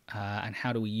 And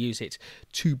how do we use it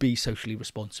to be socially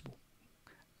responsible?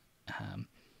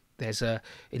 There's in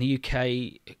the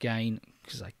UK, again,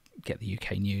 because I get the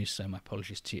UK news, so my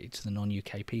apologies to the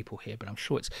non-UK people here, but I'm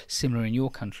sure it's similar in your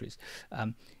countries.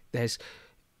 There's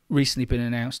recently been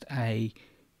announced a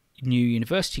new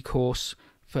university course,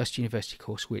 first university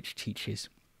course, which teaches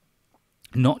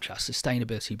not just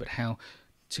sustainability, but how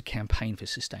to campaign for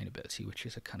sustainability, which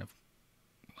is a kind of,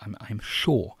 I'm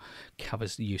sure,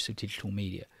 covers the use of digital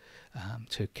media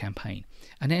to campaign.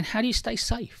 And then how do you stay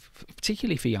safe,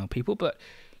 particularly for young people? But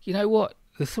you know what?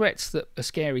 The threats that are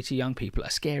scary to young people are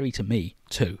scary to me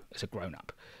too, as a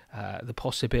grown-up. The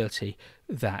possibility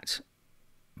that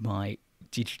my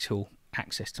digital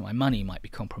access to my money might be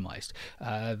compromised,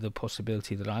 the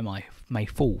possibility that I may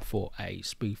fall for a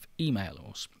spoof email,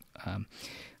 or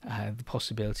the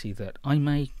possibility that I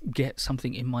may get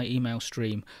something in my email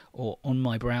stream or on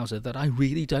my browser that I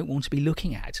really don't want to be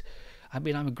looking at. I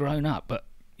mean, I'm a grown-up, but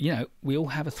we all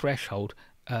have a threshold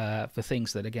for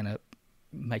things that are going to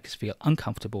make us feel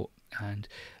uncomfortable, and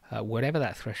whatever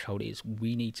that threshold is,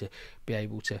 we need to be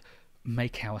able to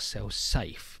make ourselves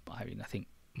safe. I mean, I think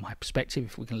my perspective,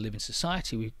 if we're going to live in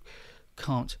society, we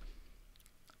can't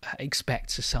expect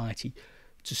society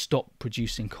to stop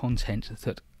producing content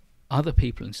that other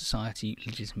people in society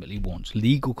legitimately want.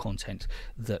 Legal content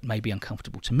that may be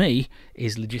uncomfortable to me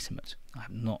is legitimate.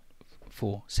 I'm not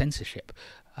for censorship.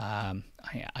 I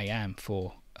am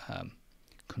for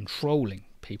controlling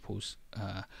people's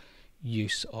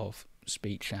use of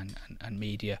speech and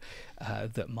media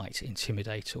that might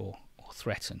intimidate or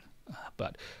threaten.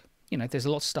 But there's a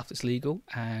lot of stuff that's legal,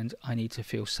 and I need to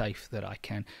feel safe that I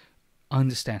can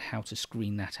understand how to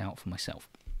screen that out for myself.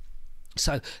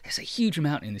 So there's a huge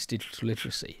amount in this digital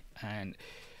literacy, and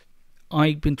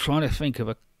I've been trying to think of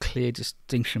a clear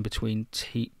distinction between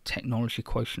technology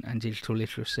quotient and digital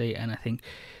literacy, and I think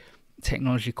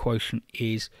technology quotient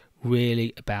is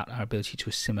really about our ability to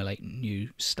assimilate new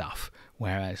stuff,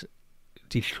 whereas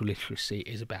digital literacy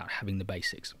is about having the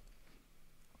basics.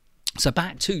 So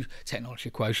back to technology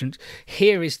quotient.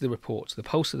 Here is the report, the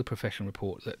Pulse of the Profession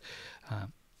report that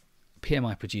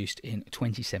PMI produced in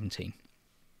 2017.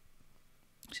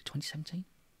 Is it 2017?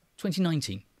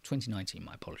 2019. 2019,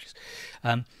 my apologies.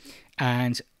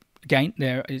 And again,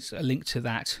 there is a link to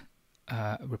that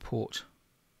report.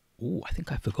 Oh, I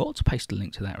think I forgot to paste a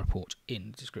link to that report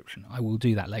in the description. I will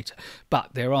do that later.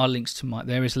 But there are links to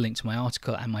there is a link to my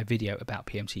article and my video about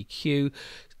PMTQ,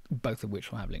 both of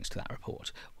which will have links to that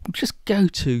report. Just go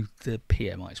to the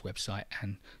PMI's website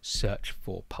and search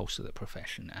for Pulse of the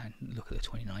Profession and look at the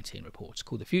 2019 report. It's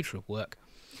called The Future of Work,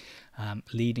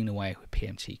 Leading the Way with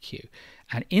PMTQ.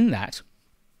 And in that,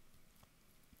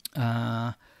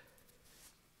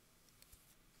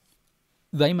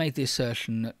 they made the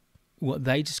assertion that what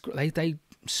they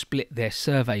split their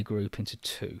survey group into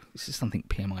two. This is something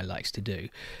PMI likes to do.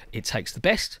 It takes the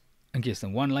best and gives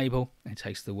them one label, and it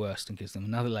takes the worst and gives them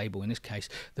another label. In this case,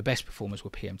 the best performers were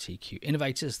PMTQ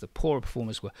innovators, the poorer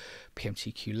performers were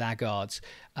PMTQ laggards,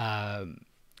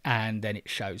 and then it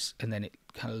shows, and then it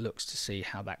kind of looks to see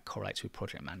how that correlates with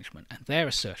project management. And their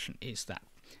assertion is that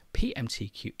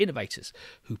PMTQ innovators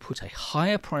who put a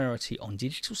higher priority on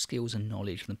digital skills and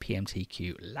knowledge than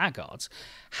PMTQ laggards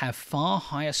have far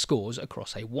higher scores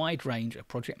across a wide range of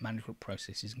project management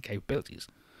processes and capabilities.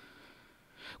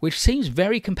 Which seems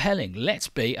very compelling. Let's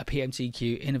be a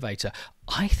PMTQ innovator.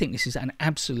 I think this is an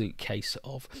absolute case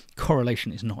of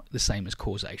correlation is not the same as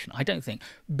causation. I don't think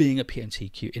being a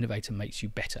PMTQ innovator makes you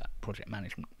better at project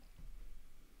management.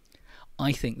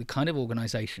 I think the kind of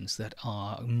organisations that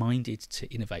are minded to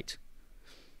innovate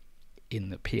in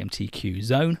the PMTQ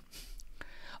zone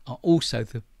are also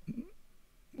the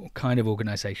kind of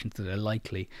organisations that are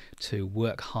likely to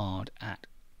work hard at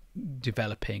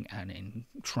developing and in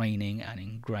training and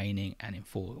ingraining and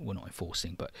not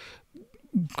enforcing, but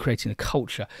creating a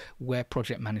culture where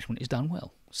project management is done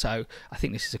well. So I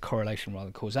think this is a correlation rather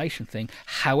than causation thing.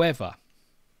 However,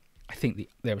 I think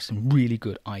there are some really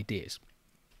good ideas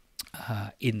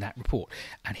in that report,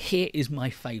 and here is my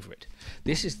favourite.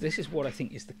 This is what I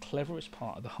think is the cleverest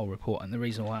part of the whole report, and the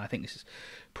reason why I think this is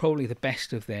probably the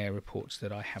best of their reports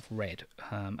that I have read.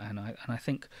 And I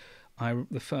think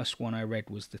the first one I read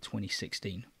was the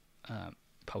 2016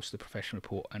 posted the professional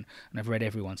report, and I've read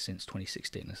everyone since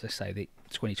 2016. As I say, the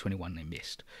 2021 they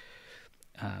missed.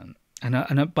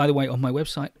 And by the way, on my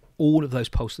website, all of those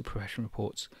posted professional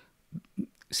reports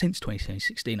since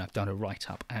 2016, I've done a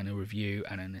write-up and a review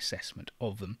and an assessment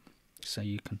of them, so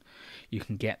you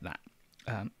can get that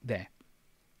there.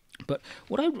 But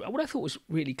what I thought was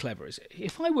really clever is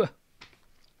if I were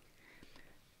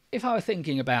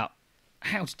thinking about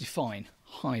how to define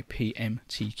high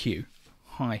PMTQ,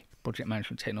 high project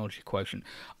management technology quotient,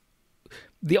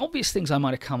 the obvious things I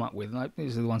might have come up with, and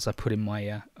these are the ones I put in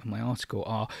my article,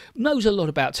 are knows a lot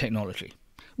about technology,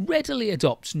 readily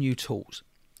adopts new tools,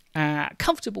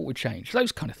 comfortable with change,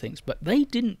 those kind of things. But they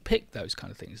didn't pick those kind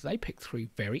of things. They picked three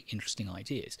very interesting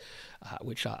ideas,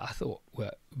 which I thought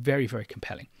were very, very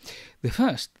compelling. The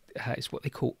first is what they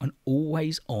call an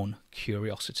always-on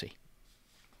curiosity.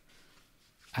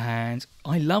 And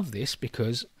I love this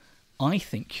because I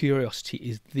think curiosity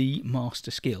is the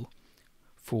master skill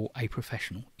for a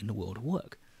professional in the world of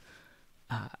work.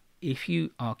 If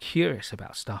you are curious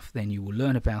about stuff, then you will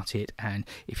learn about it. And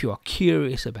if you are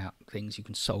curious about things, you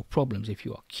can solve problems. If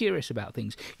you are curious about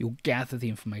things, you'll gather the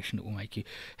information that will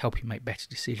help you make better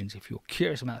decisions. If you're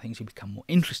curious about things, you become more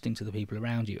interesting to the people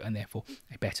around you, and therefore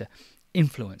a better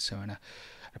influencer and a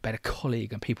better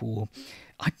colleague. And people will,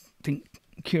 I think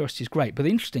curiosity is great. But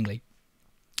interestingly,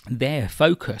 their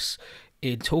focus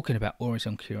in talking about always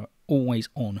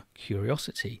on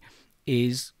curiosity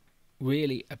is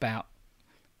really about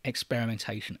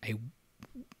experimentation, a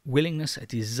willingness, a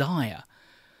desire,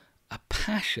 a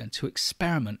passion to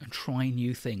experiment and try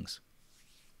new things.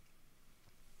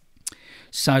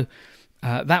 So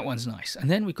that one's nice. And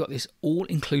then we've got this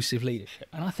all-inclusive leadership.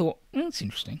 And I thought, that's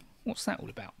interesting. What's that all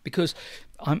about? Because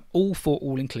I'm all for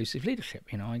all-inclusive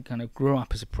leadership. You know, I kind of grew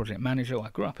up as a project manager. I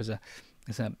grew up as a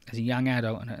young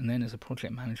adult and then as a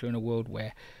project manager in a world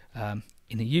where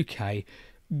in the UK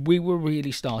we were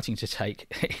really starting to take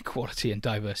equality and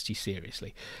diversity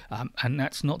seriously. And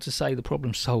that's not to say the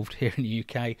problem's solved here in the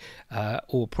UK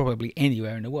or probably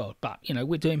anywhere in the world. But, you know,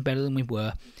 we're doing better than we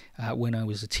were when I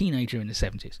was a teenager in the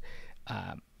 70s.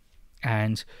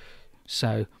 And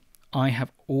so I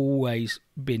have always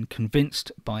been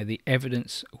convinced by the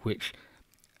evidence which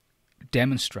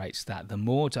demonstrates that the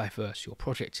more diverse your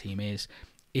project team is,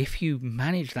 if you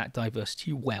manage that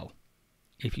diversity well,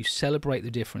 if you celebrate the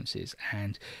differences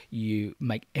and you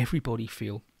make everybody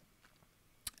feel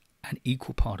an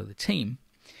equal part of the team,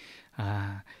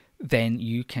 then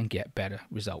you can get better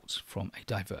results from a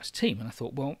diverse team. And I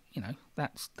thought, well, you know,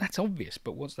 that's obvious,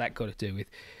 but what's that got to do with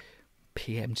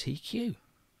PMTQ?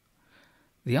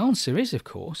 The answer is, of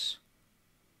course,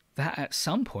 that at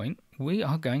some point we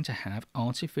are going to have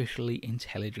artificially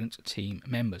intelligent team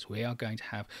members. We are going to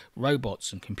have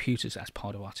robots and computers as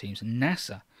part of our teams. And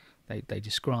NASA, they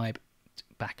described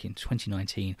back in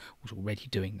 2019, was already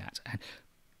doing that. And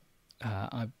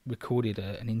I recorded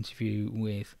an interview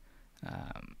with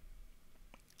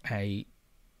an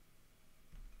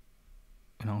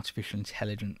artificial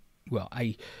intelligent,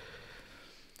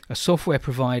 a software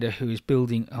provider who is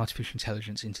building artificial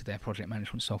intelligence into their project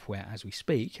management software as we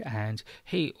speak, and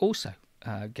he also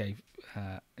gave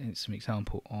some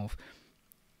example of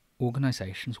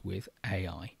organisations with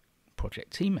AI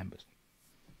project team members.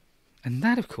 And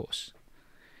that, of course,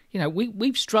 you know,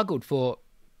 we've struggled for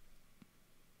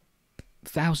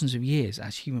thousands of years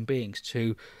as human beings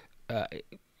to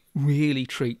really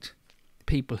treat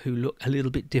people who look a little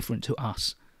bit different to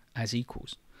us as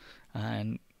equals.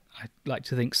 And I'd like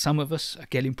to think some of us are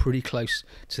getting pretty close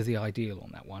to the ideal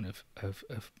on that one of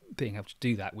being able to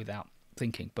do that without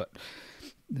thinking. But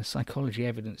the psychology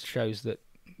evidence shows that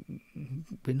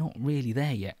we're not really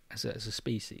there yet as a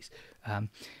species.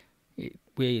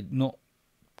 We're not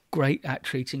great at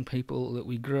treating people that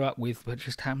we grew up with but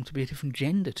just happen to be a different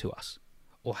gender to us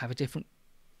or have a different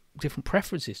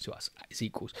preferences to us as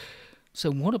equals.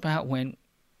 So what about when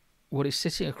what is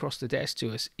sitting across the desk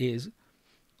to us is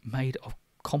made of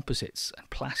composites and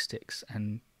plastics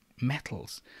and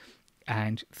metals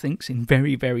and thinks in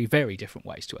very, very, very different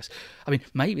ways to us? I mean,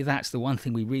 maybe that's the one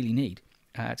thing we really need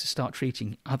to start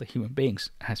treating other human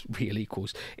beings as real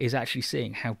equals, is actually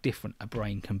seeing how different a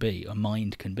brain can be, a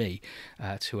mind can be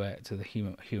to the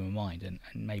human mind, and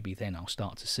maybe then I'll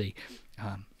start to see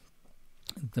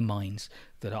the minds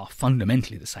that are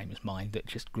fundamentally the same as mine, that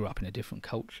just grew up in a different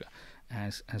culture,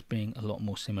 as being a lot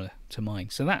more similar to mine.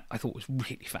 So that I thought was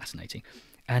really fascinating.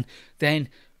 And then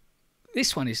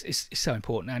this one is so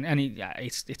important, and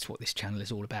it's what this channel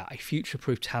is all about: a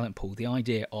future-proof talent pool. The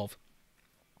idea of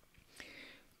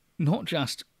not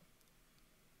just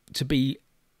to be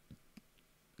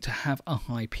to have a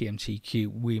high PMTQ,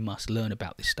 we must learn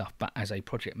about this stuff. But as a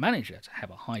project manager, to have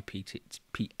a high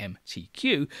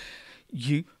PMTQ,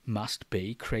 you must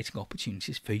be creating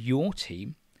opportunities for your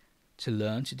team to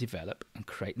learn, to develop, and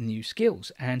create new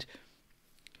skills. And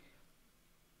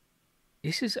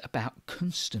this is about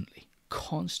constantly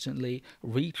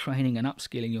retraining and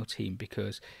upskilling your team,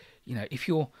 because if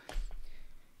your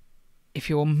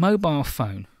mobile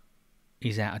phone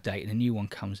is out of date and a new one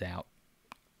comes out,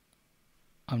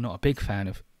 I'm not a big fan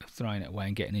of throwing it away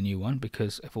and getting a new one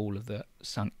because of all of the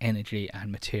sunk energy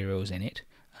and materials in it,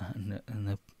 and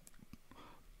the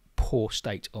poor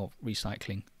state of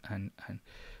recycling and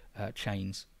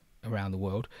chains around the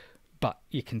world. But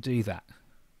you can do that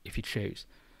if you choose.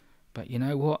 But you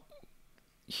know what?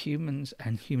 Humans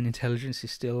and human intelligence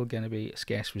is still going to be a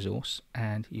scarce resource,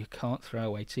 and you can't throw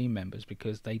away team members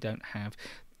because they don't have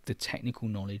the technical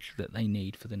knowledge that they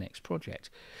need for the next project.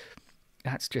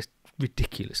 That's just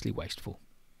ridiculously wasteful.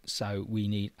 So we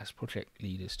need, as project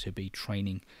leaders, to be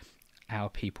training our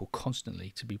people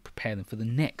constantly to prepare them for the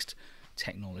next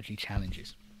technology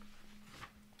challenges.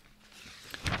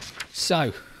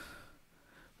 So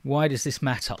why does this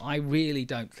matter? I really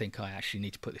don't think I actually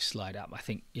need to put this slide up. I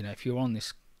think, if you're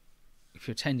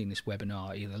attending this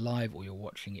webinar either live or you're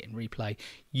watching it in replay,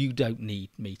 you don't need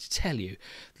me to tell you.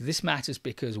 This matters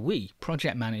because we,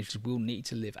 project managers, will need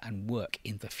to live and work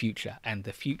in the future, and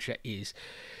the future is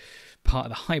part of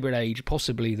the hybrid age,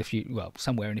 possibly the future, well,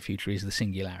 somewhere in the future is the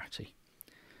singularity.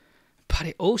 But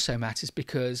it also matters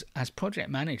because as project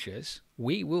managers,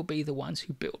 we will be the ones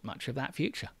who build much of that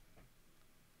future.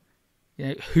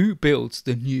 Who builds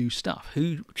the new stuff?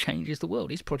 Who changes the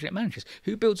world? It's project managers.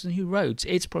 Who builds the new roads?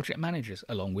 It's project managers,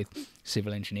 along with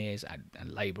civil engineers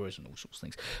and labourers and all sorts of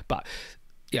things. But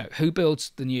who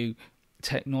builds the new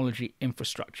technology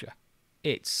infrastructure?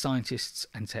 It's scientists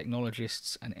and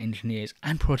technologists and engineers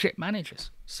and project managers.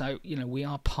 So we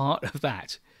are part of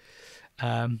that.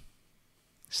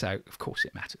 So of course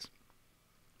it matters.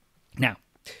 Now,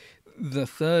 the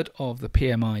third of the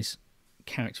PMI's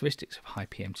characteristics of high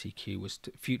PMTQ was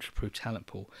to future-proof talent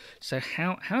pool. So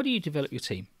how do you develop your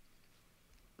team?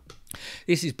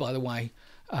 This is, by the way,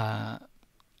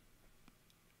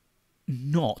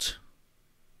 not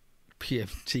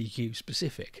PMTQ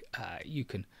specific. You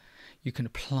can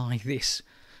apply this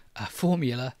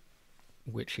formula,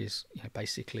 which is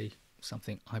basically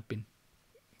something I've been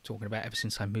talking about ever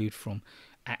since I moved from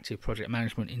active project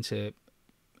management into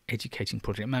educating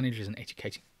project managers and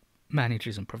educating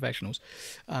managers and professionals.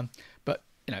 But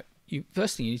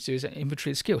first thing you need to do is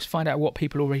inventory the skills. Find out what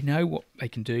people already know, what they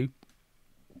can do.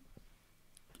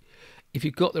 If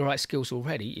you've got the right skills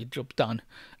already, your job's done.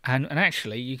 And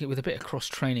actually, you get, with a bit of cross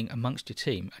training amongst your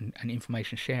team and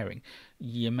information sharing,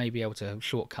 you may be able to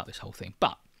shortcut this whole thing.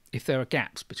 But if there are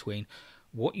gaps between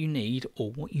what you need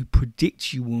or what you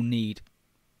predict you will need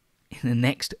in the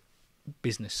next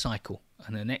business cycle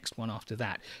and the next one after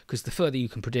that, because the further you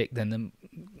can predict, then the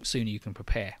sooner you can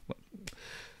prepare. Well,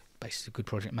 basically good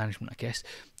project management, I guess.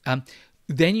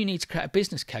 Then you need to create a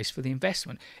business case for the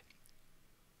investment.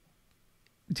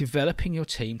 Developing your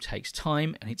team takes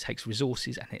time and it takes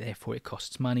resources, and therefore it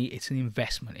costs money. It's an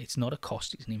investment. It's not a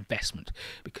cost, it's an investment,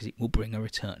 because it will bring a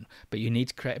return. But you need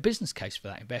to create a business case for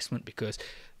that investment, because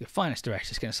the finance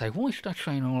director is going to say, why should I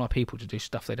train all our people to do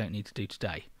stuff they don't need to do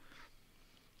today?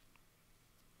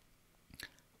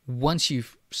 Once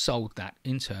you've sold that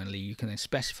internally, you can then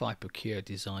specify, procure,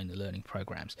 design the learning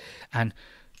programs. And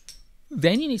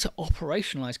then you need to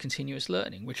operationalize continuous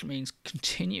learning, which means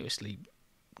continuously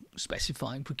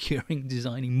specifying, procuring,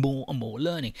 designing more and more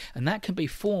learning. And that can be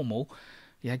formal.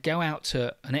 Go out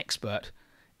to an expert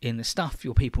in the stuff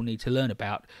your people need to learn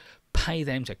about, pay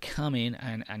them to come in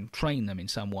and train them in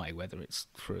some way, whether it's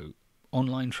through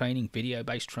online training,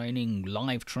 video-based training,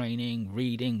 live training,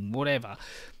 reading, whatever.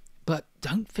 But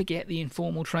don't forget the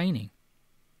informal training.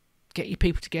 Get your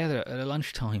people together at a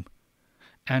lunchtime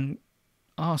and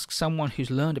ask someone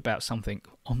who's learned about something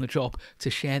on the job to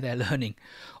share their learning,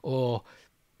 or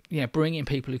bring in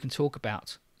people who can talk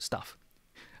about stuff.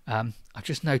 I've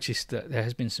just noticed that there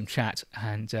has been some chat,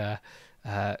 and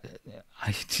I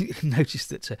noticed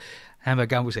that Hamburg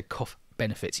Gamble said cough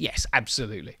benefits. Yes,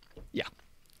 absolutely. Yeah.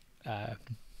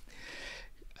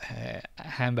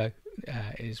 Hambo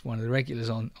is one of the regulars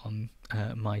on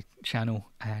my channel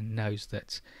and knows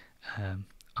that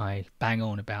I bang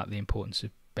on about the importance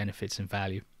of benefits and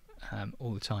value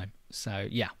all the time. So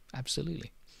yeah,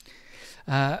 absolutely.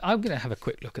 I'm going to have a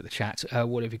quick look at the chat.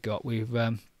 What have we got? We're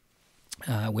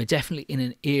definitely in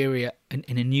an area,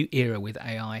 in a new era with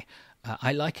AI.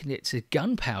 I liken it to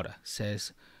gunpowder,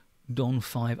 says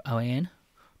Don5OAN.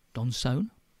 Don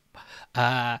Sohn.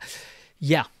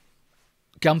 Yeah,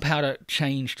 gunpowder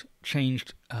changed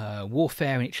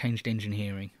warfare, and it changed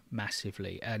engineering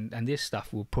massively, and this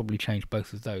stuff will probably change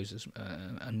both of those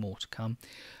and more to come.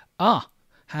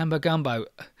 Hambo Gumbo,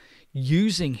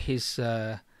 using his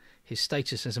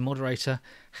status as a moderator,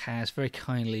 has very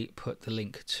kindly put the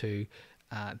link to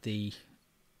the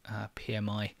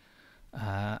PMI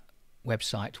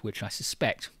website, which I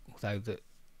suspect, although the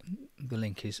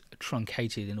link is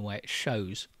truncated in the way it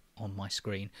shows on my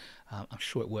screen, I'm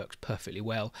sure it works perfectly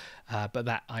well, but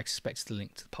that I expect is the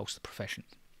link to the Pulse of the Profession.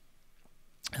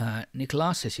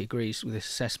 Nicolas says he agrees with this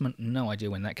assessment. No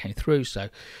idea when that came through, so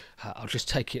I'll just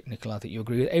take it, Nicolas, that you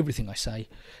agree with everything I say,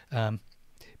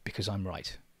 because I'm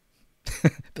right.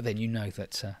 But then you know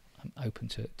that I'm open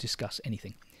to discuss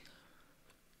anything.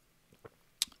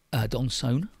 Don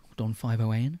Sohn, Don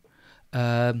 50AN.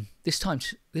 This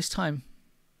time,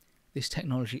 this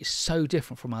technology is so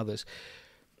different from others.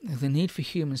 The need for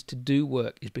humans to do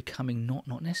work is becoming not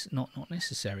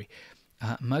necessary.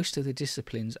 Most of the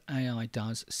disciplines, AI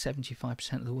does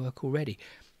 75% of the work already.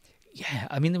 Yeah,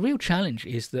 I mean, the real challenge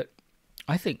is that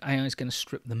I think AI is going to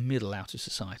strip the middle out of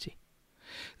society.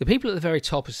 The people at the very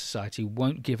top of society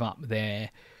won't give up their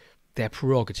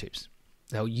prerogatives.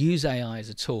 They'll use AI as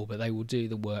a tool, but they will do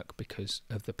the work because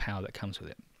of the power that comes with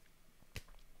it.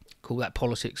 Call that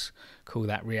politics, call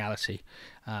that reality,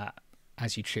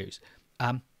 as you choose.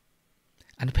 And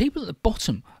the people at the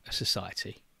bottom of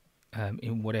society,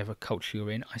 in whatever culture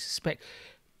you're in, I suspect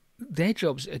their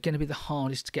jobs are going to be the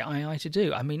hardest to get AI to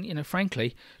do. I mean,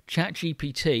 frankly,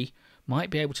 ChatGPT might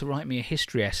be able to write me a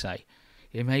history essay.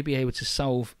 It may be able to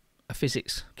solve a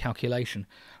physics calculation,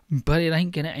 but it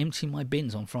ain't going to empty my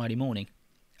bins on Friday morning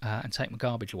and take my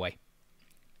garbage away.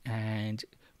 And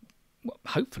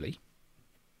hopefully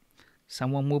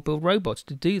someone will build robots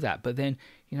to do that. But then,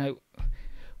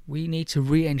 we need to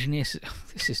re-engineer.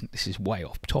 This is way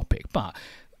off topic, but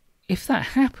if that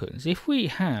happens, if we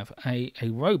have a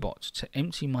robot to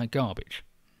empty my garbage,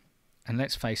 and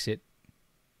let's face it,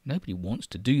 nobody wants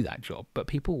to do that job, but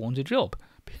people want a job.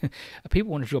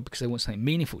 People want a job because they want something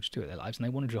meaningful to do with their lives, and they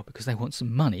want a job because they want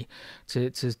some money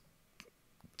to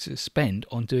spend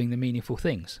on doing the meaningful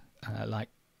things, like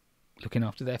looking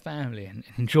after their family and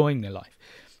enjoying their life.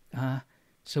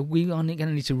 So we are going to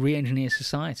need to re-engineer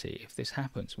society if this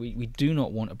happens. We do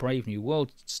not want a Brave New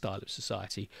World style of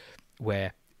society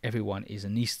where everyone is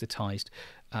anaesthetised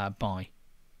by...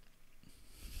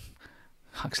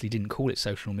 Huxley didn't call it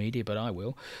social media, but I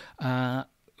will.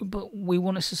 But we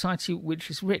want a society which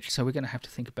is rich, so we're going to have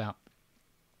to think about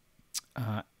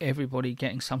everybody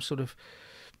getting some sort of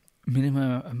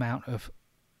minimum amount of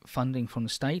funding from the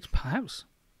state. Perhaps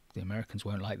the Americans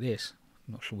won't like this.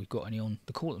 I'm not sure we've got any on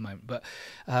the call at the moment, but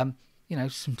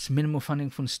some minimal funding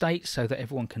from the state so that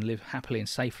everyone can live happily and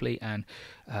safely and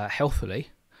healthily,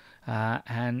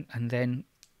 and then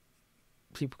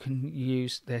people can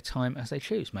use their time as they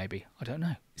choose. Maybe, I don't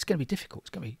know. It's going to be difficult. It's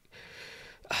going to be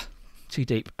too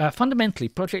deep. Fundamentally,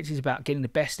 project is about getting the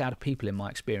best out of people. In my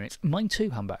experience, mine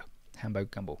too. Hambo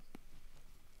Gumbo.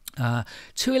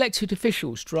 2 elected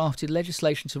officials drafted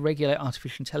legislation to regulate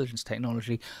artificial intelligence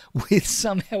technology with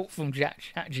some help from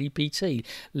ChatGPT.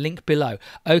 Link below.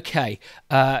 Okay,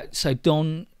 so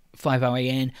Don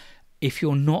 50AN, if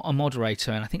you're not a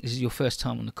moderator, and I think this is your first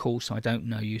time on the call, so I don't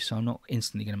know you, so I'm not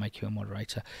instantly going to make you a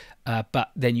moderator,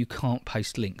 but then you can't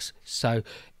paste links. So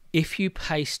if you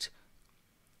paste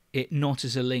it not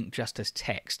as a link, just as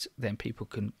text, then people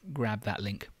can grab that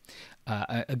link.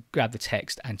 Grab the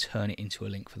text and turn it into a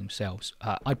link for themselves.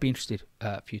 I'd be interested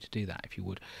for you to do that if you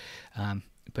would,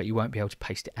 but you won't be able to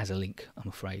paste it as a link, I'm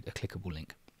afraid, a clickable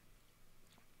link.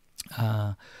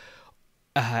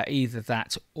 Either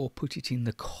that or put it in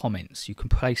the comments. You can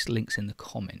place links in the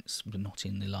comments, but not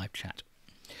in the live chat.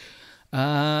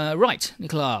 Right,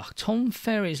 Nicolas. Tom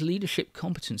Ferry's leadership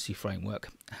competency framework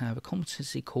have a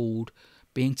competency called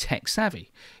being tech savvy.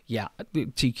 Yeah,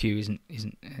 TQ isn't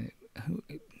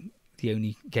the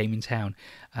only game in town.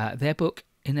 In their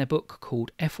book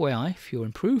called FYI for Your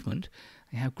Improvement,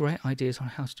 they have great ideas on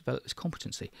how to develop this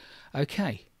competency.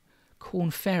 Okay,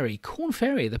 Korn Ferry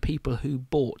are the people who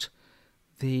bought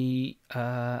the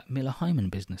Miller Heiman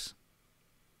business.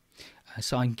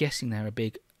 So I'm guessing they're a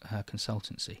big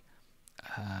consultancy.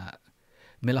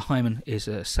 Miller Heiman is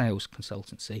a sales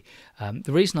consultancy.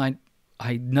 The reason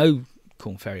I know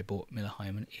Korn Ferry bought Miller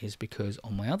Heiman is because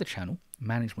on my other channel,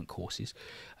 Management Courses,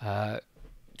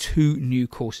 2 new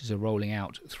courses are rolling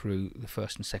out through the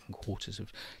first and second quarters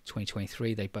of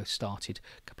 2023. They both started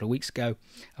a couple of weeks ago,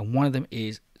 and one of them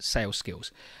is sales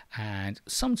skills. And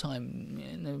sometime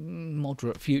in the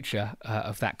moderate future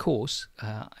of that course,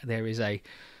 there is a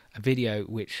a video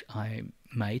which I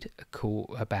made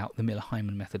about the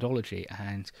Miller-Hyman methodology,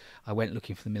 and I went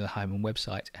looking for the Miller-Hyman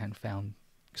website and found,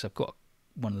 because I've got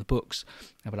one of the books,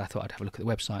 but I thought I'd have a look at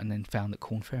the website, and then found that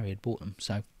Korn Ferry had bought them.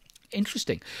 So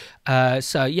interesting.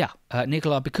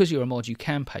 Nicola, because you're a mod, you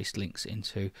can paste links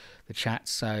into the chat.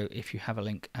 So if you have a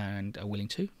link and are willing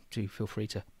to, do feel free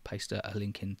to paste a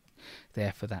link in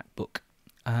there for that book.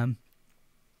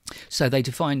 So they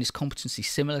define this competency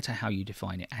similar to how you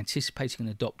define it: anticipating and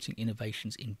adopting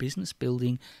innovations in business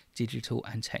building, digital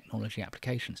and technology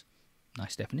applications.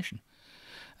 Nice definition.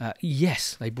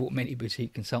 Yes, they bought many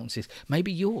boutique consultancies.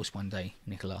 Maybe yours one day,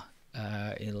 Nicola.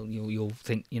 You'll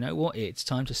think, you know what, it's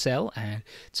time to sell and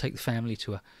take the family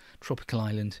to a tropical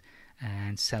island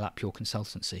and sell up your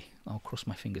consultancy. I'll cross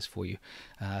my fingers for you,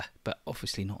 but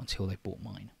obviously not until they've bought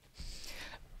mine.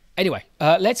 Anyway,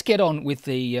 let's get on with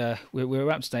the... we're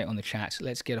up to date on the chat.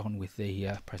 Let's get on with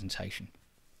the presentation.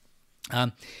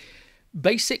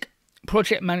 Basic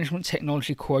project management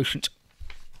technology quotient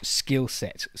skill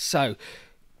set. So,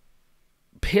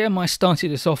 PMI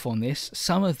started us off on this.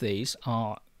 Some of these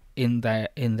are in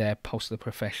their Pulse of the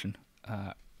Profession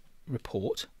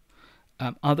report.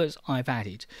 Others I've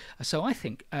added. So I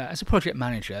think as a project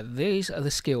manager, these are the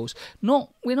skills.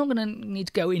 We're not going to need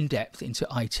to go in depth into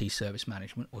IT service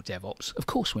management or DevOps. Of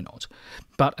course we're not.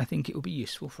 But I think it will be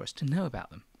useful for us to know about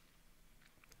them.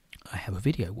 I have a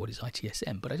video, what is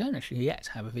ITSM, but I don't actually yet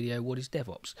have a video, what is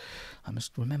DevOps. I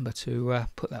must remember to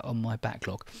put that on my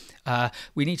backlog.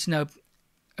 We need to know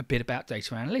a bit about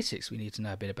data analytics. We need to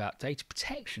know a bit about data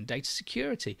protection, data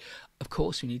security. Of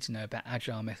course, we need to know about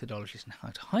agile methodologies and how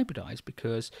to hybridize,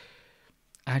 because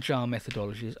agile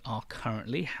methodologies are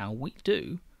currently how we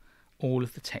do all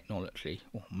of the technology,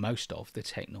 or most of the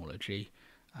technology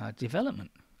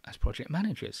development as project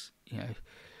managers. You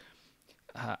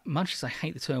know, much as I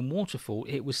hate the term waterfall,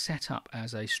 it was set up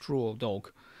as a straw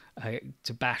dog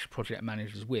to bash project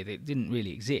managers with. It didn't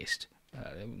really exist.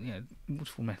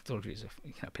 Waterfall methodology is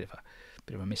a bit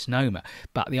of a misnomer,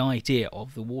 but the idea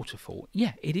of the waterfall,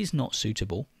 it is not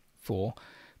suitable for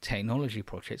technology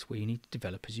projects where you need to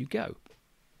develop as you go.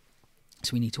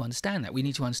 So we need to understand that. We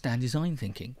need to understand design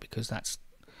thinking, because that's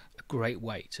a great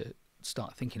way to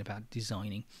start thinking about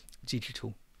designing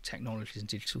digital technologies and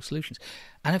digital solutions.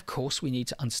 And of course, we need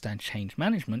to understand change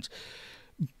management,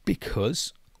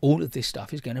 because all of this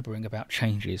stuff is going to bring about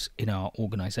changes in our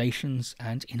organizations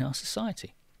and in our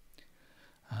society.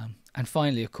 And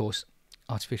finally, of course,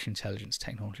 artificial intelligence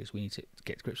technologies. We need to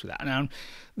get to grips with that. Now,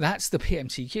 that's the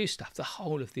PMTQ stuff. The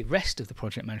whole of the rest of the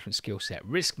project management skill set: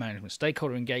 risk management,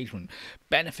 stakeholder engagement,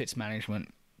 benefits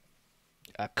management,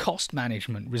 cost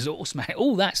management, resource management,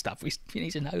 all that stuff. We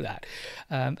need to know that.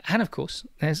 And of course,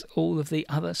 there's all of the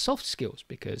other soft skills,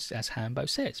 because as Hambo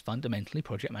says, fundamentally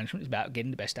project management is about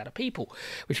getting the best out of people,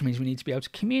 which means we need to be able to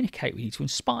communicate, we need to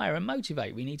inspire and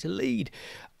motivate, we need to lead,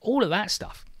 all of that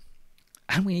stuff.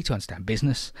 And we need to understand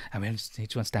business, and we need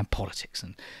to understand politics,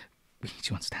 and we need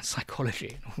to understand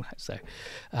psychology and all that.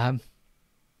 So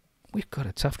we've got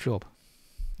a tough job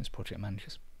as project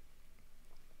managers.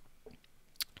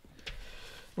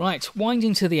 Right,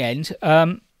 winding to the end,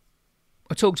 I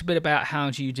talked a bit about how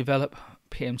do you develop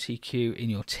PMTQ in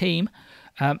your team.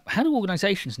 How do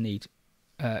organisations need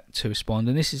to respond?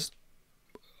 And this is,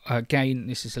 again,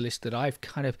 this is a list that I've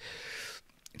kind of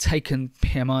taken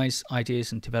PMI's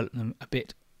ideas and developed them a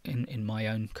bit in my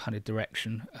own kind of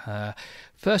direction.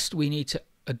 First, we need to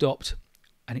adopt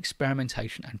an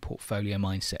experimentation and portfolio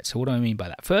mindset. So what do I mean by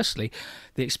that? Firstly,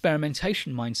 the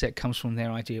experimentation mindset comes from their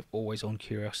idea of always on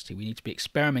curiosity. We need to be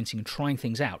experimenting and trying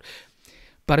things out.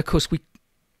 But of course, we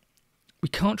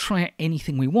can't try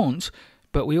anything we want,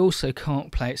 but we also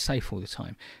can't play it safe all the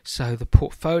time. So the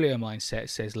portfolio mindset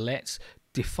says, let's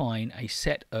define a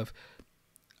set of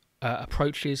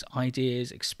approaches,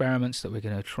 ideas, experiments that we're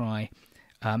going to try.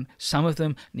 Some of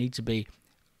them need to be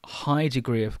high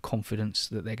degree of confidence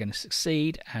that they're going to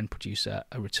succeed and produce a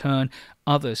return.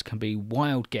 Others can be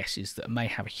wild guesses that may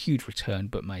have a huge return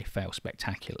but may fail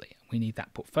spectacularly. We need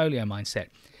that portfolio mindset,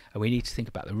 and we need to think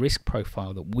about the risk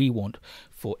profile that we want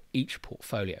for each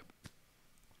portfolio.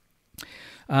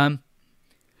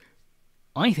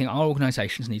 I think our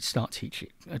organisations need to start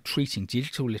treating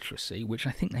digital literacy, which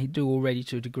I think they do already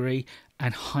to a degree,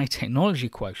 and high technology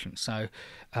quotient, so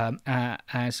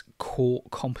as core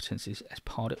competencies as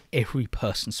part of every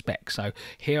person's spec. So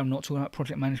here I'm not talking about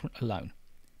project management alone.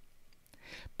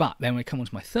 But then we come on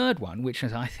to my third one, which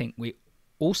is I think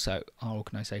our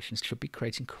organisations should be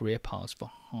creating career paths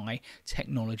for high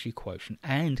technology quotient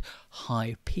and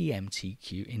high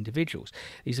PMTQ individuals.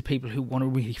 These are people who want to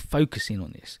really focus in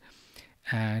on this.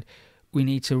 And we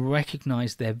need to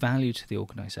recognise their value to the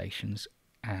organisations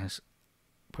as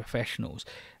professionals,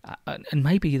 and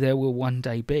maybe there will one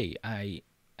day be a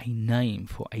name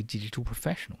for a digital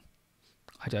professional.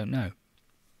 I don't know.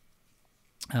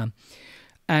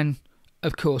 And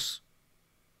of course,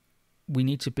 we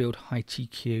need to build high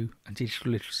TQ and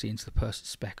digital literacy into the person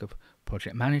spec of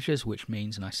project managers, which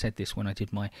means, and I said this when I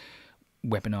did my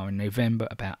webinar in November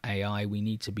about AI, we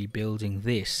need to be building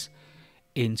this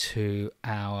into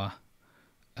our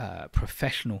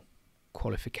professional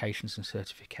qualifications and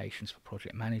certifications for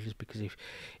project managers, because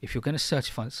if you're going to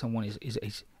certify that someone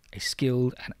is a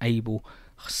skilled and able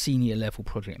senior level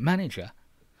project manager,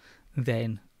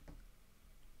 then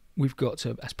we've got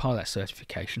to, as part of that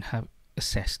certification, have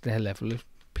assessed their level of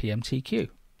PMTQ,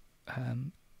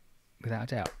 without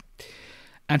a doubt.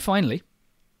 And finally,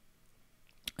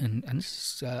 and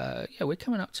this is, we're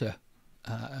coming up to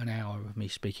an hour of me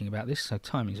speaking about this, so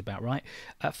timing's about right.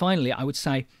 Finally, I would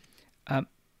say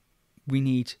we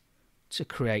need to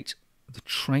create the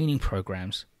training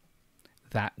programs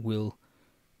that will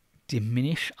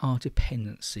diminish our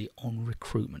dependency on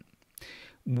recruitment.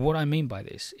 What I mean by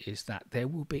this is that there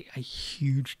will be a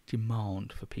huge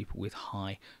demand for people with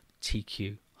high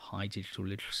TQ, high digital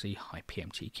literacy, high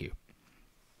PMTQ.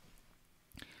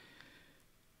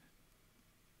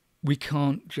 We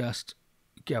can't just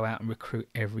go out and recruit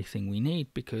everything we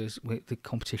need, because the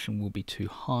competition will be too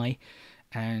high,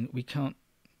 and we can't,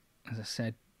 as I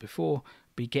said before,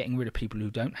 be getting rid of people who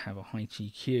don't have a high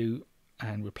TQ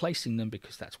and replacing them,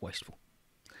 because that's wasteful.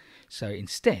 So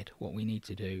instead, what we need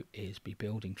to do is be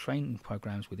building training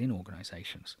programs within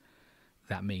organisations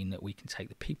that mean that we can take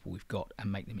the people we've got and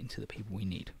make them into the people we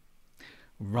need,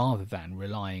 rather than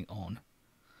relying on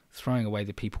throwing away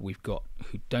the people we've got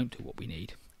who don't do what we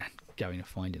need and going and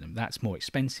finding them. That's more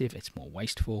expensive, it's more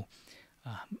wasteful,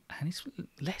 and it's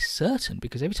less certain,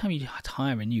 because every time you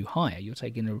hire a new hire, you're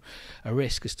taking a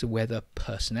risk as to whether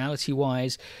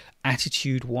personality-wise,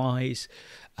 attitude-wise,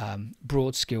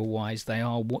 broad skill-wise, they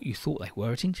are what you thought they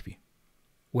were at interview.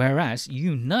 Whereas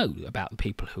you know about the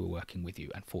people who are working with you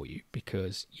and for you,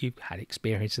 because you've had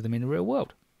experience of them in the real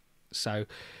world. So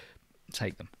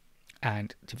take them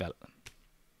and develop them.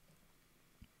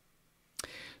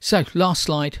 So last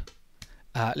slide,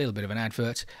 a little bit of an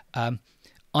advert.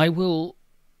 I will,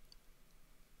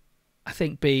 I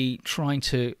think, be trying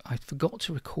to. I forgot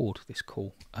to record this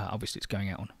call. Obviously, it's going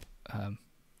out on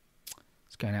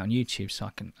YouTube, so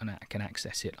I can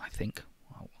access it. I think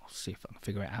I'll see if I can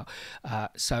figure it out.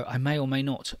 So I may or may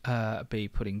not be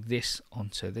putting this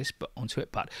onto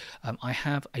it. But I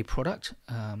have a product.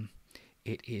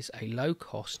 It is a low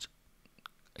cost.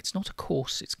 It's not a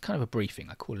course. It's kind of a briefing.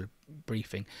 I call it a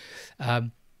briefing.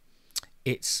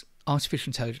 It's artificial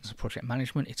intelligence and project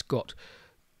management. It's got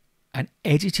an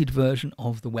edited version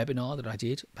of the webinar that I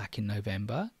did back in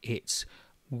November. It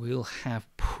will have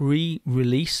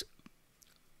pre-release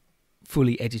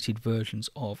fully edited versions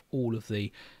of all of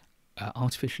the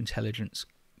artificial intelligence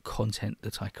content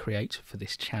that I create for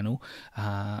this channel.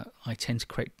 I tend to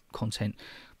create content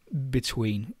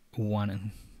between 1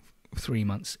 and 3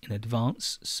 months in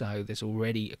advance, so there's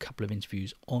already a couple of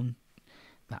interviews on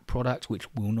that product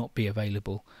which will not be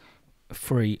available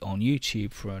free on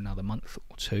YouTube for another month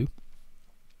or two.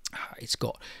 It's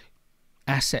got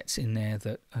assets in there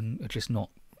that are just not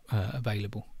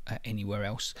available anywhere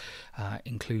else,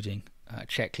 including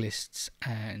checklists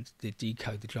and the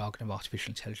Decode the Jargon of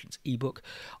Artificial Intelligence ebook.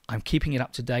 I'm keeping it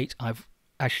up to date. I've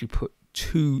actually put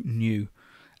 2 new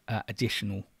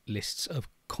additional lists of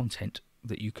content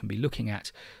that you can be looking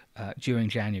at during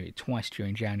January. Twice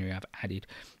during January I've added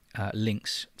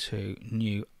links to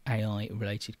new AI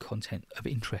related content of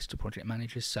interest to project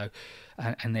managers. So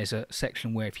and there's a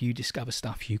section where if you discover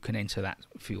stuff, you can enter that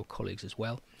for your colleagues as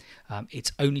well.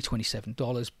 It's only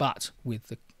 $27, but with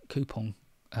the coupon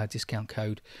discount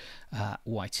code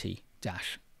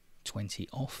YT-20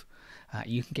 off,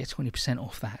 you can get 20%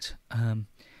 off that on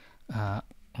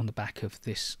the back of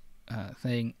this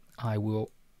thing. I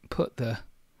will put the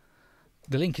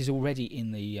link is already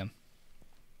in the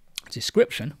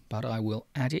description, but I will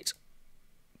add it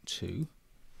to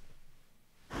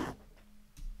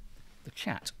the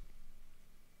chat.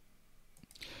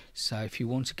 So if you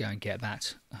want to go and get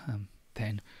that,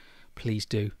 then please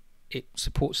do. It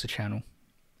supports the channel.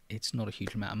 It's not a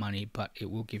huge amount of money, but it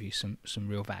will give you some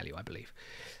real value, I believe.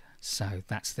 So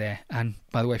that's there. And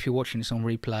by the way, if you're watching this on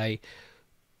replay,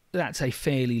 that's a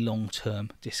fairly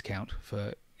long-term discount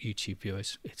for YouTube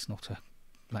viewers. It's not a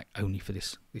like only for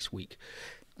this week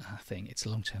thing. It's a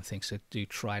long-term thing, so do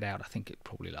try it out. I think it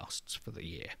probably lasts for the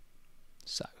year,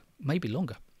 so maybe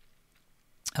longer.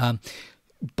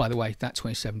 by the way, that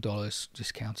 $27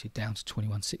 discounted down to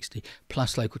 $21.60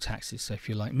 plus local taxes. So if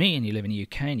you're like me and you live in the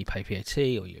UK and you pay VAT,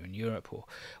 or you're in Europe or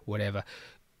whatever,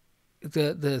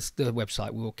 the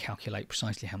website will calculate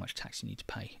precisely how much tax you need to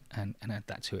pay and add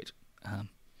that to it.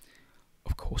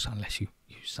 Of course, unless you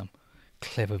use some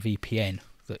clever VPN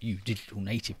that you digital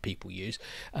native people use,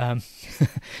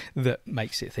 that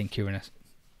makes it think you're in a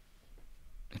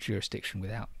jurisdiction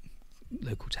without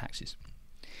local taxes.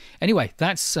 Anyway,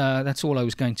 that's all I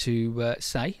was going to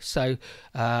say. So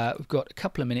we've got a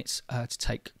couple of minutes to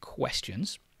take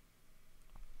questions.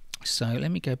 So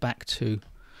let me go back to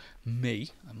me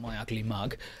and my ugly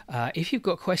mug. If you've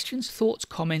got questions, thoughts,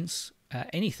 comments,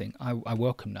 anything, I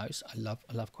welcome those. I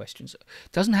love questions.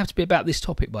 It doesn't have to be about this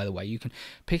topic, by the way. You can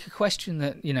pick a question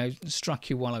that struck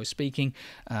you while I was speaking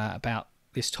about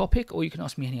this topic, or you can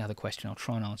ask me any other question. I'll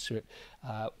try and answer it.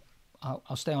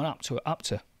 I'll stay on up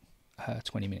to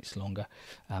 20 minutes longer,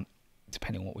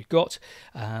 depending on what we've got.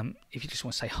 If you just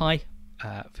want to say hi,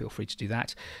 feel free to do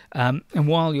that. And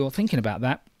while you're thinking about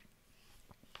that,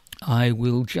 I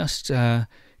will just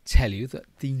tell you that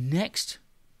the next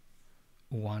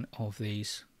one of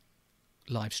these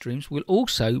live streams will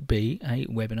also be a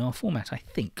webinar format, I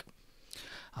think.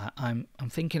 I'm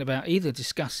thinking about either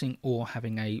discussing or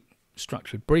having a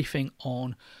structured briefing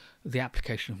on the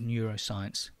application of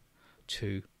neuroscience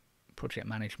to project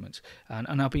management,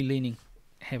 and I'll be leaning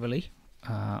heavily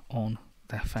on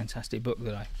that fantastic book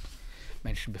that I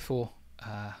mentioned before,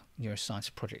 Neuroscience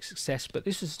of Project Success. But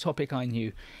this is a topic I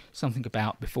knew something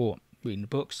about before reading the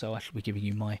book, so I shall be giving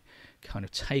you my kind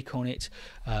of take on it.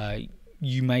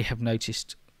 You may have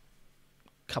noticed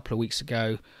a couple of weeks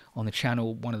ago on the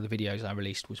channel, one of the videos I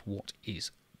released was what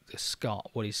is SCARF,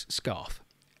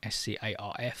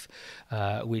 SCARF,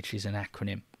 which is an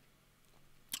acronym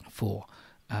for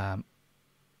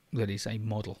that is a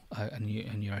model, a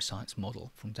neuroscience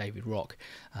model from David Rock.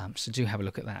 So do have a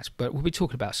look at that. But we'll be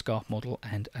talking about SCARF model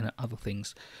and other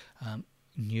things,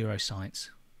 neuroscience,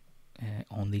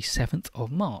 on the 7th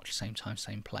of March, same time,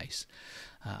 same place.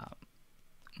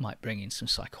 Might bring in some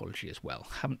psychology as well.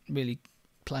 Haven't really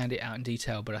planned it out in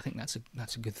detail, but I think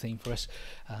that's a good theme for us.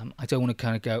 I don't want to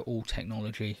kind of go all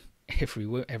technology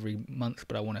every month,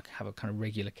 but I want to have a kind of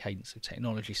regular cadence of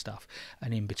technology stuff,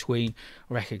 and in between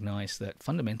recognise that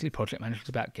fundamentally project management is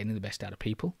about getting the best out of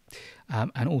people,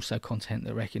 and also content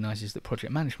that recognises that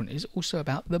project management is also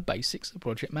about the basics of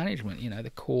project management, the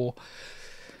core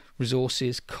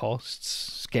resources,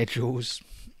 costs, schedules,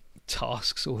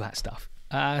 tasks, all that stuff.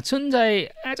 Tunde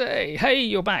Ade, hey,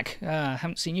 you're back.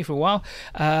 Haven't seen you for a while.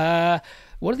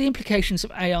 What are the implications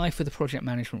of AI for the project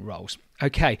management roles?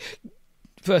 Okay,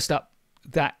 first up,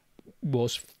 that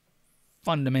was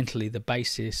fundamentally the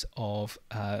basis of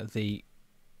the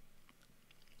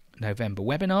November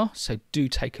webinar, so do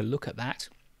take a look at that,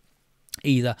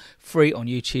 either free on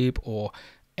YouTube or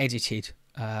edited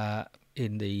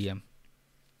in the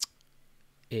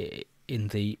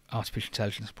Artificial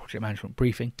Intelligence Project Management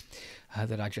briefing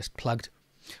that I just plugged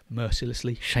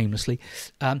mercilessly, shamelessly.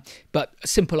 But a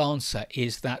simple answer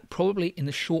is that probably in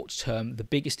the short term, the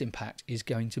biggest impact is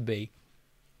going to be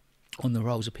on the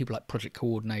roles of people like project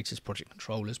coordinators, project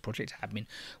controllers, project admin,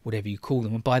 whatever you call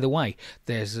them. And by the way,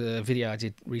 there's a video I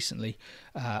did recently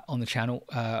on the channel,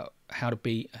 how to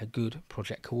be a good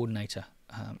project coordinator.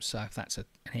 So if that's an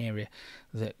area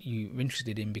that you're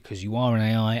interested in because you are an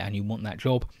AI and you want that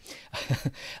job.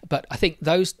 But I think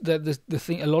the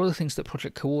thing, a lot of the things that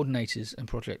project coordinators and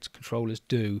project controllers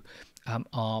do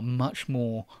are much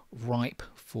more ripe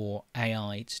for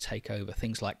AI to take over.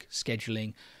 Things like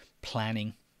scheduling,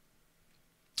 planning,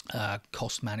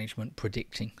 cost management,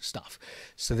 predicting stuff.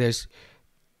 So there's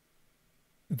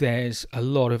a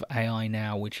lot of AI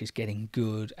now which is getting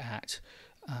good at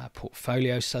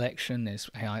portfolio selection. There's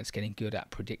AI that's getting good at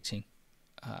predicting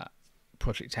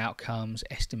project outcomes,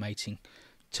 estimating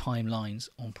timelines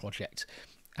on projects.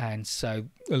 And so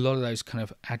a lot of those kind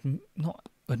of not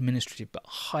administrative but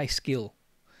high skill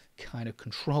kind of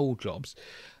control jobs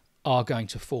are going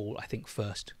to fall, I think,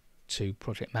 first to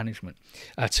project management,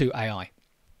 to AI.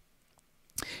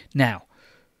 Now,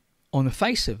 on the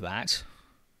face of that,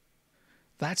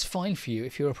 that's fine for you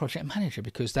if you're a project manager,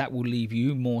 because that will leave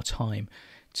you more time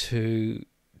to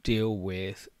deal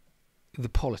with the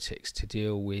politics, to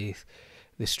deal with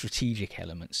the strategic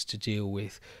elements, to deal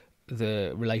with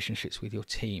the relationships with your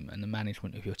team and the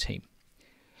management of your team.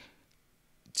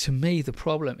 To me, the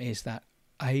problem is that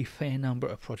a fair number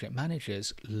of project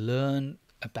managers learn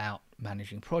about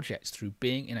managing projects through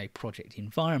being in a project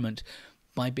environment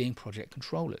by being project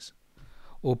controllers,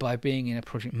 or by being in a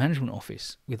project management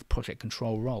office with project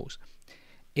control roles.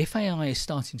 If AI is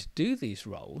starting to do these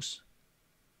roles,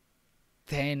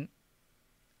 then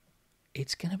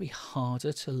it's going to be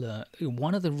harder to learn.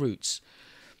 One of the routes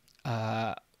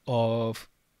of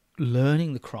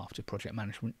learning the craft of project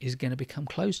management is going to become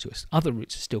closed to us. Other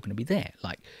routes are still going to be there.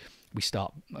 Like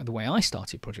the way I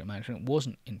started project management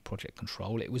wasn't in project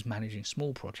control. It was managing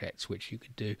small projects, which you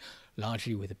could do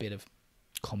largely with a bit of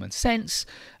common sense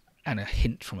and a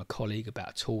hint from a colleague about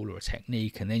a tool or a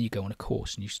technique, and then you go on a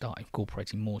course and you start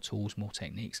incorporating more tools, more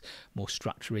techniques, more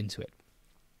structure into it.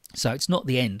 So it's not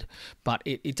the end, but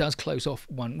it does close off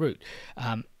one route.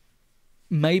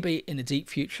 Maybe in the deep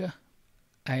future,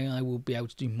 AI will be able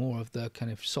to do more of the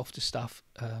kind of softer stuff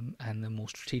and the more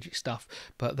strategic stuff,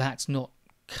 but that's not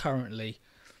currently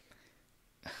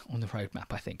on the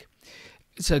roadmap, I think.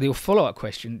 So the follow-up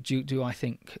question, do I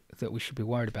think that we should be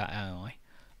worried about AI?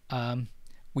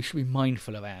 We should be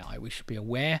mindful of AI. We should be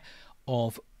aware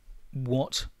of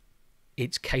what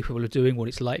it's capable of doing, what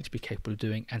it's likely to be capable of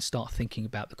doing, and start thinking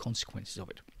about the consequences of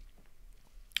it.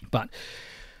 But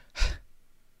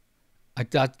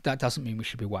that doesn't mean we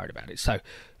should be worried about it. So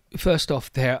first off,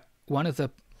 one of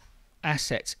the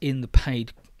assets in the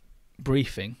paid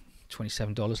briefing,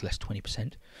 $27 less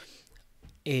 20%,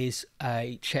 is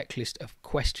a checklist of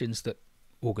questions that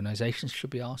organizations should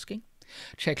be asking,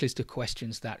 checklist of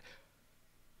questions that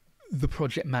the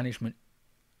project management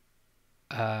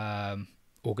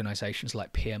organizations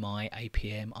like PMI,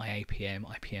 APM, IAPM,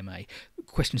 IPMA,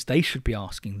 questions they should be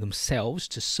asking themselves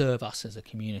to serve us as a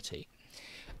community,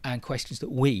 and questions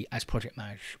that we as project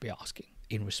managers should be asking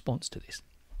in response to this.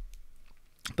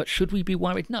 But should we be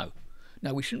worried? No,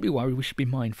 we shouldn't be worried. We should be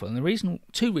mindful. And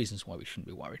two reasons why we shouldn't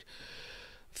be worried.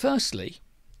 Firstly,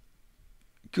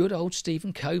 good old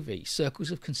Stephen Covey,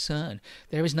 circles of concern.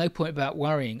 There is no point about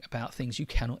worrying about things you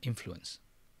cannot influence.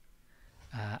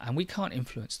 And we can't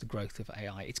influence the growth of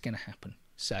AI. It's going to happen.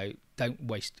 So don't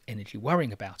waste energy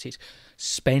worrying about it.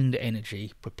 Spend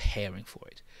energy preparing for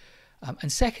it.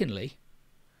 And secondly,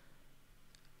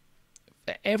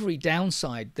 for every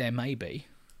downside there may be,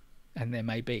 and there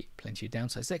may be plenty of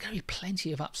downsides, there are going to be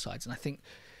plenty of upsides. And I think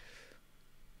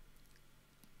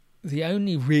the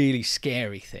only really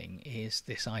scary thing is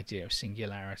this idea of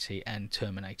singularity and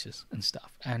terminators and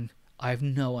stuff. And I have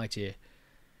no idea.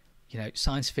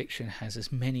 Science fiction has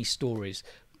as many stories,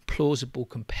 plausible,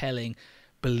 compelling,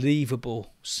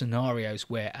 believable scenarios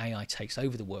where AI takes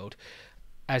over the world,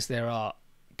 as there are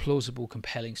plausible,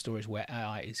 compelling stories where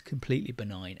AI is completely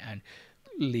benign and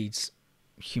leads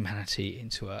humanity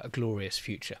into a glorious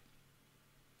future.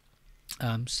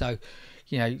 So,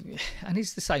 and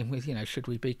it's the same with, should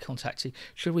we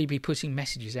be putting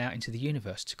messages out into the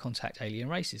universe to contact alien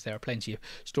races? There are plenty of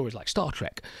stories like Star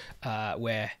Trek,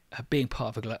 where being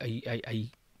part of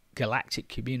a galactic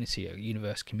community, a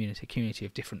universe community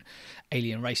of different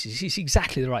alien races is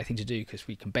exactly the right thing to do because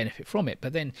we can benefit from it.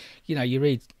 But then, you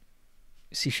read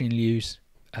Cixin Liu's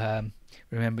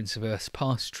Remembrance of Earth's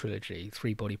Past trilogy,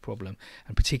 Three Body Problem,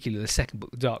 and particularly the second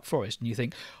book, The Dark Forest, and you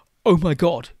think, oh my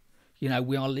God,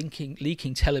 we are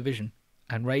leaking television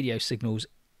and radio signals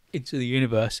into the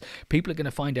universe. People are going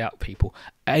to find out,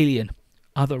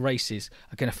 other races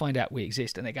are going to find out we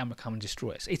exist, and they're going to come and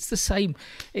destroy us. It's the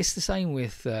same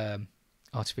with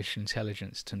artificial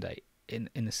intelligence today, in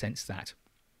the sense that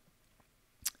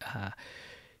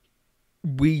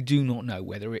we do not know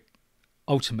whether it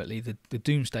ultimately the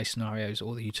doomsday scenarios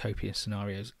or the utopia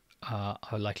scenarios are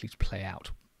likely to play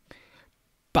out.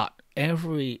 But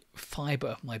every fibre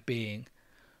of my being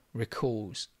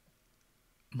recalls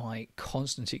my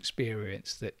constant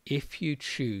experience that if you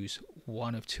choose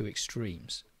one of two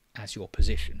extremes as your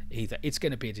position, either it's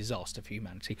going to be a disaster for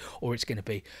humanity or it's going to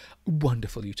be a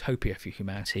wonderful utopia for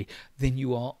humanity, then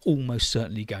you are almost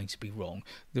certainly going to be wrong.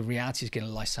 The reality is going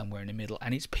to lie somewhere in the middle,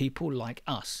 and it's people like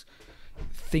us,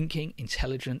 thinking,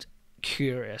 intelligent,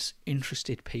 curious,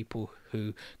 interested people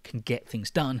who can get things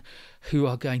done, who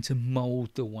are going to mould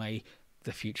the way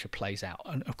the future plays out.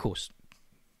 And of course,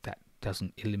 that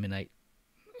doesn't eliminate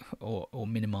or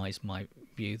minimize my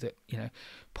view that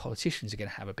politicians are going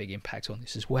to have a big impact on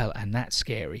this as well, and that's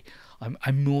scary.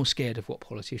 I'm more scared of what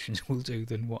politicians will do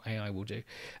than what AI will do,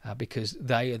 because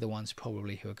they are the ones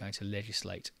probably who are going to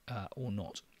legislate or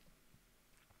not.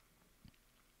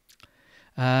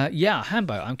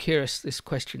 Hambo, I'm curious, this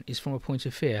question is from a point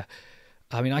of fear.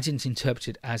 I mean, I didn't interpret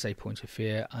it as a point of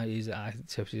fear. I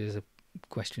interpreted it as a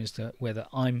question as to whether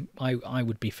I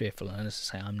would be fearful, and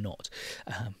as I say, I'm not.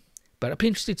 But I'd be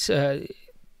interested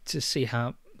to see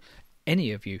how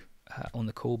any of you on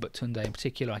the call, but Tunde in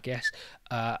particular, I guess,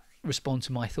 respond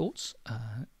to my thoughts.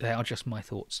 They are just my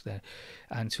thoughts there,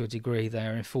 and to a degree they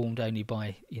are informed only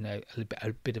by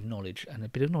a bit of knowledge, and a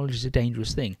bit of knowledge is a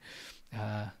dangerous thing.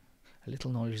 A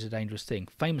little knowledge is a dangerous thing.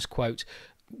 Famous quote,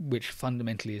 which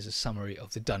fundamentally is a summary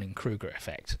of the Dunning-Kruger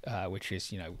effect, which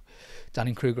is,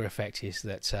 Dunning-Kruger effect is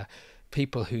that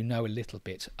people who know a little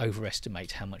bit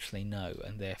overestimate how much they know,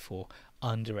 and therefore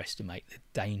underestimate the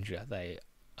danger they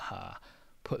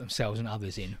put themselves and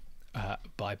others in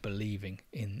by believing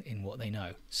in what they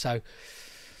know. So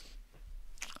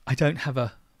I don't have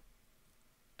a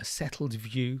settled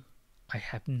view. I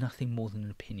have nothing more than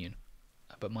an opinion.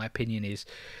 But my opinion is,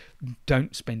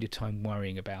 don't spend your time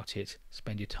worrying about it.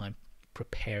 Spend your time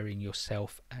preparing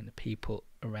yourself and the people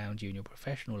around you in your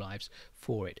professional lives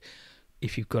for it.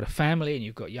 If you've got a family and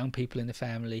you've got young people in the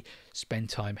family, spend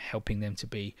time helping them to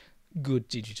be good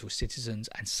digital citizens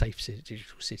and safe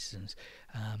digital citizens.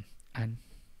 And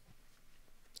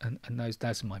those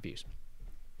are my views.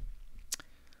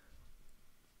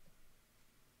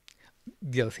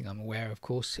 The other thing I'm aware, of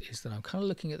course, is that I'm kind of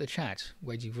looking at the chat,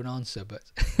 waiting for an answer, but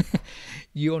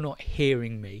you're not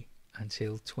hearing me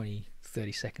until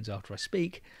 20-30 seconds after I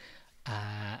speak,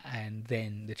 and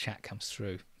then the chat comes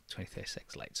through 20-30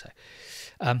 seconds later.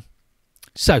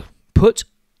 So put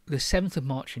the 7th of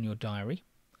March in your diary.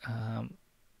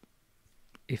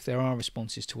 If there are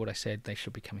responses to what I said, they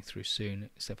should be coming through soon.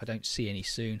 So if I don't see any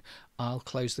soon, I'll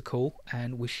close the call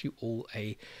and wish you all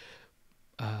a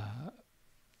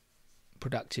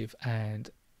productive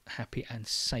and happy and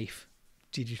safe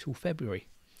digital February,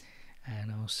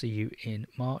 and I'll see you in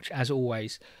March. As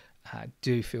always,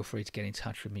 do feel free to get in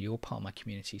touch with me. You're part of my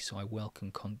community, so I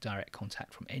welcome direct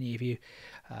contact from any of you.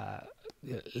 At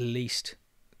least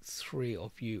 3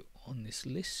 of you on this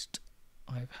list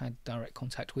I've had direct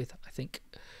contact with, I think.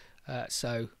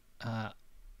 So the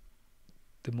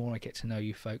more I get to know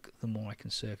you folk, the more I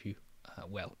can serve you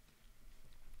well.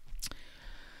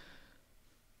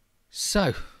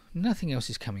 So, nothing else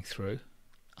is coming through.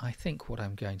 I think what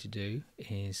I'm going to do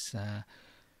is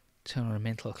turn on a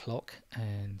mental clock,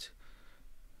 and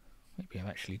maybe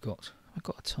I've got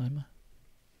a timer.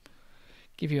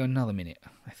 Give you another minute,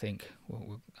 I think.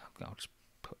 I'll just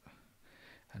put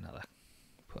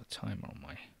a timer on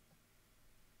my...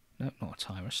 No, not a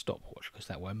timer, a stopwatch, because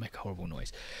that won't make a horrible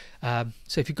noise.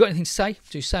 So if you've got anything to say,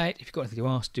 do say it. If you've got anything to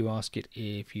ask, do ask it.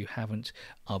 If you haven't,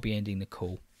 I'll be ending the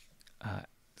call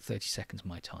 30 seconds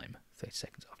my time. 30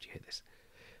 seconds after you hear this.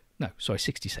 No, sorry,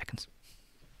 60 seconds.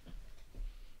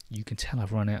 You can tell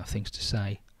I've run out of things to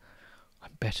say.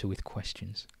 I'm better with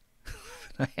questions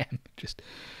than I am just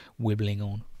wibbling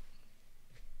on.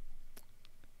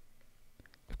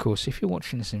 Of course, if you're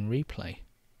watching this in replay,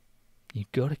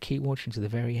 you've got to keep watching to the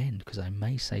very end, because I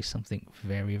may say something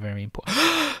very, very important.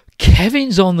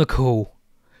 Kevin's on the call.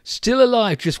 Still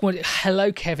alive.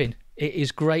 Hello, Kevin. It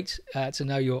is great to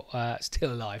know you're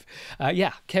still alive.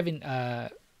 Yeah, Kevin,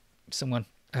 someone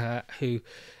who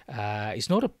is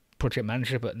not a project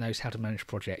manager but knows how to manage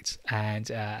projects, and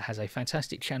has a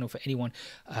fantastic channel for anyone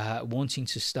wanting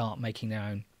to start making their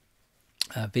own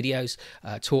videos.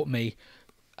 Taught me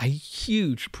a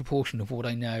huge proportion of what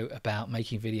I know about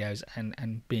making videos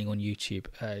and being on YouTube.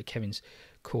 Kevin's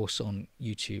course on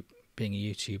YouTube, being a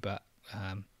YouTuber,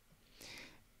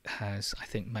 has, I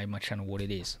think, made my channel what it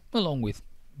is, along with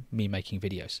me making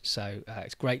videos. So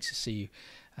it's great to see you.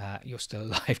 You're still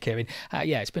alive, Kevin.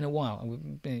 Yeah, it's been a while.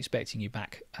 We've been expecting you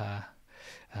back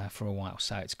for a while,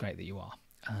 so it's great that you are.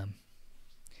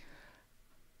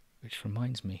 Which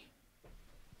reminds me,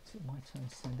 is it my turn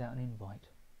to send out an invite?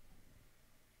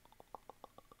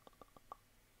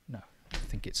 No, I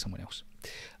think it's someone else.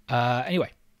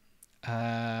 Anyway,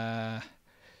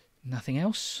 nothing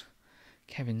else.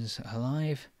 Kevin's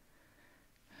alive.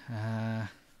 I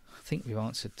think we've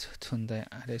answered Tunde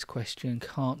Ade's question.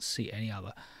 Can't see any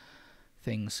other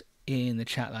things in the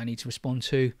chat that I need to respond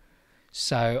to.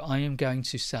 So I am going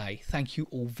to say thank you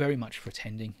all very much for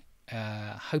attending.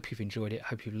 Hope you've enjoyed it.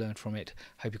 Hope you've learned from it.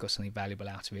 Hope you've got something valuable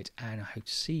out of it. And I hope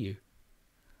to see you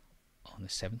on the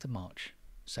 7th of March.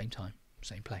 Same time,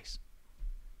 same place.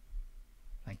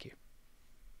 Thank you.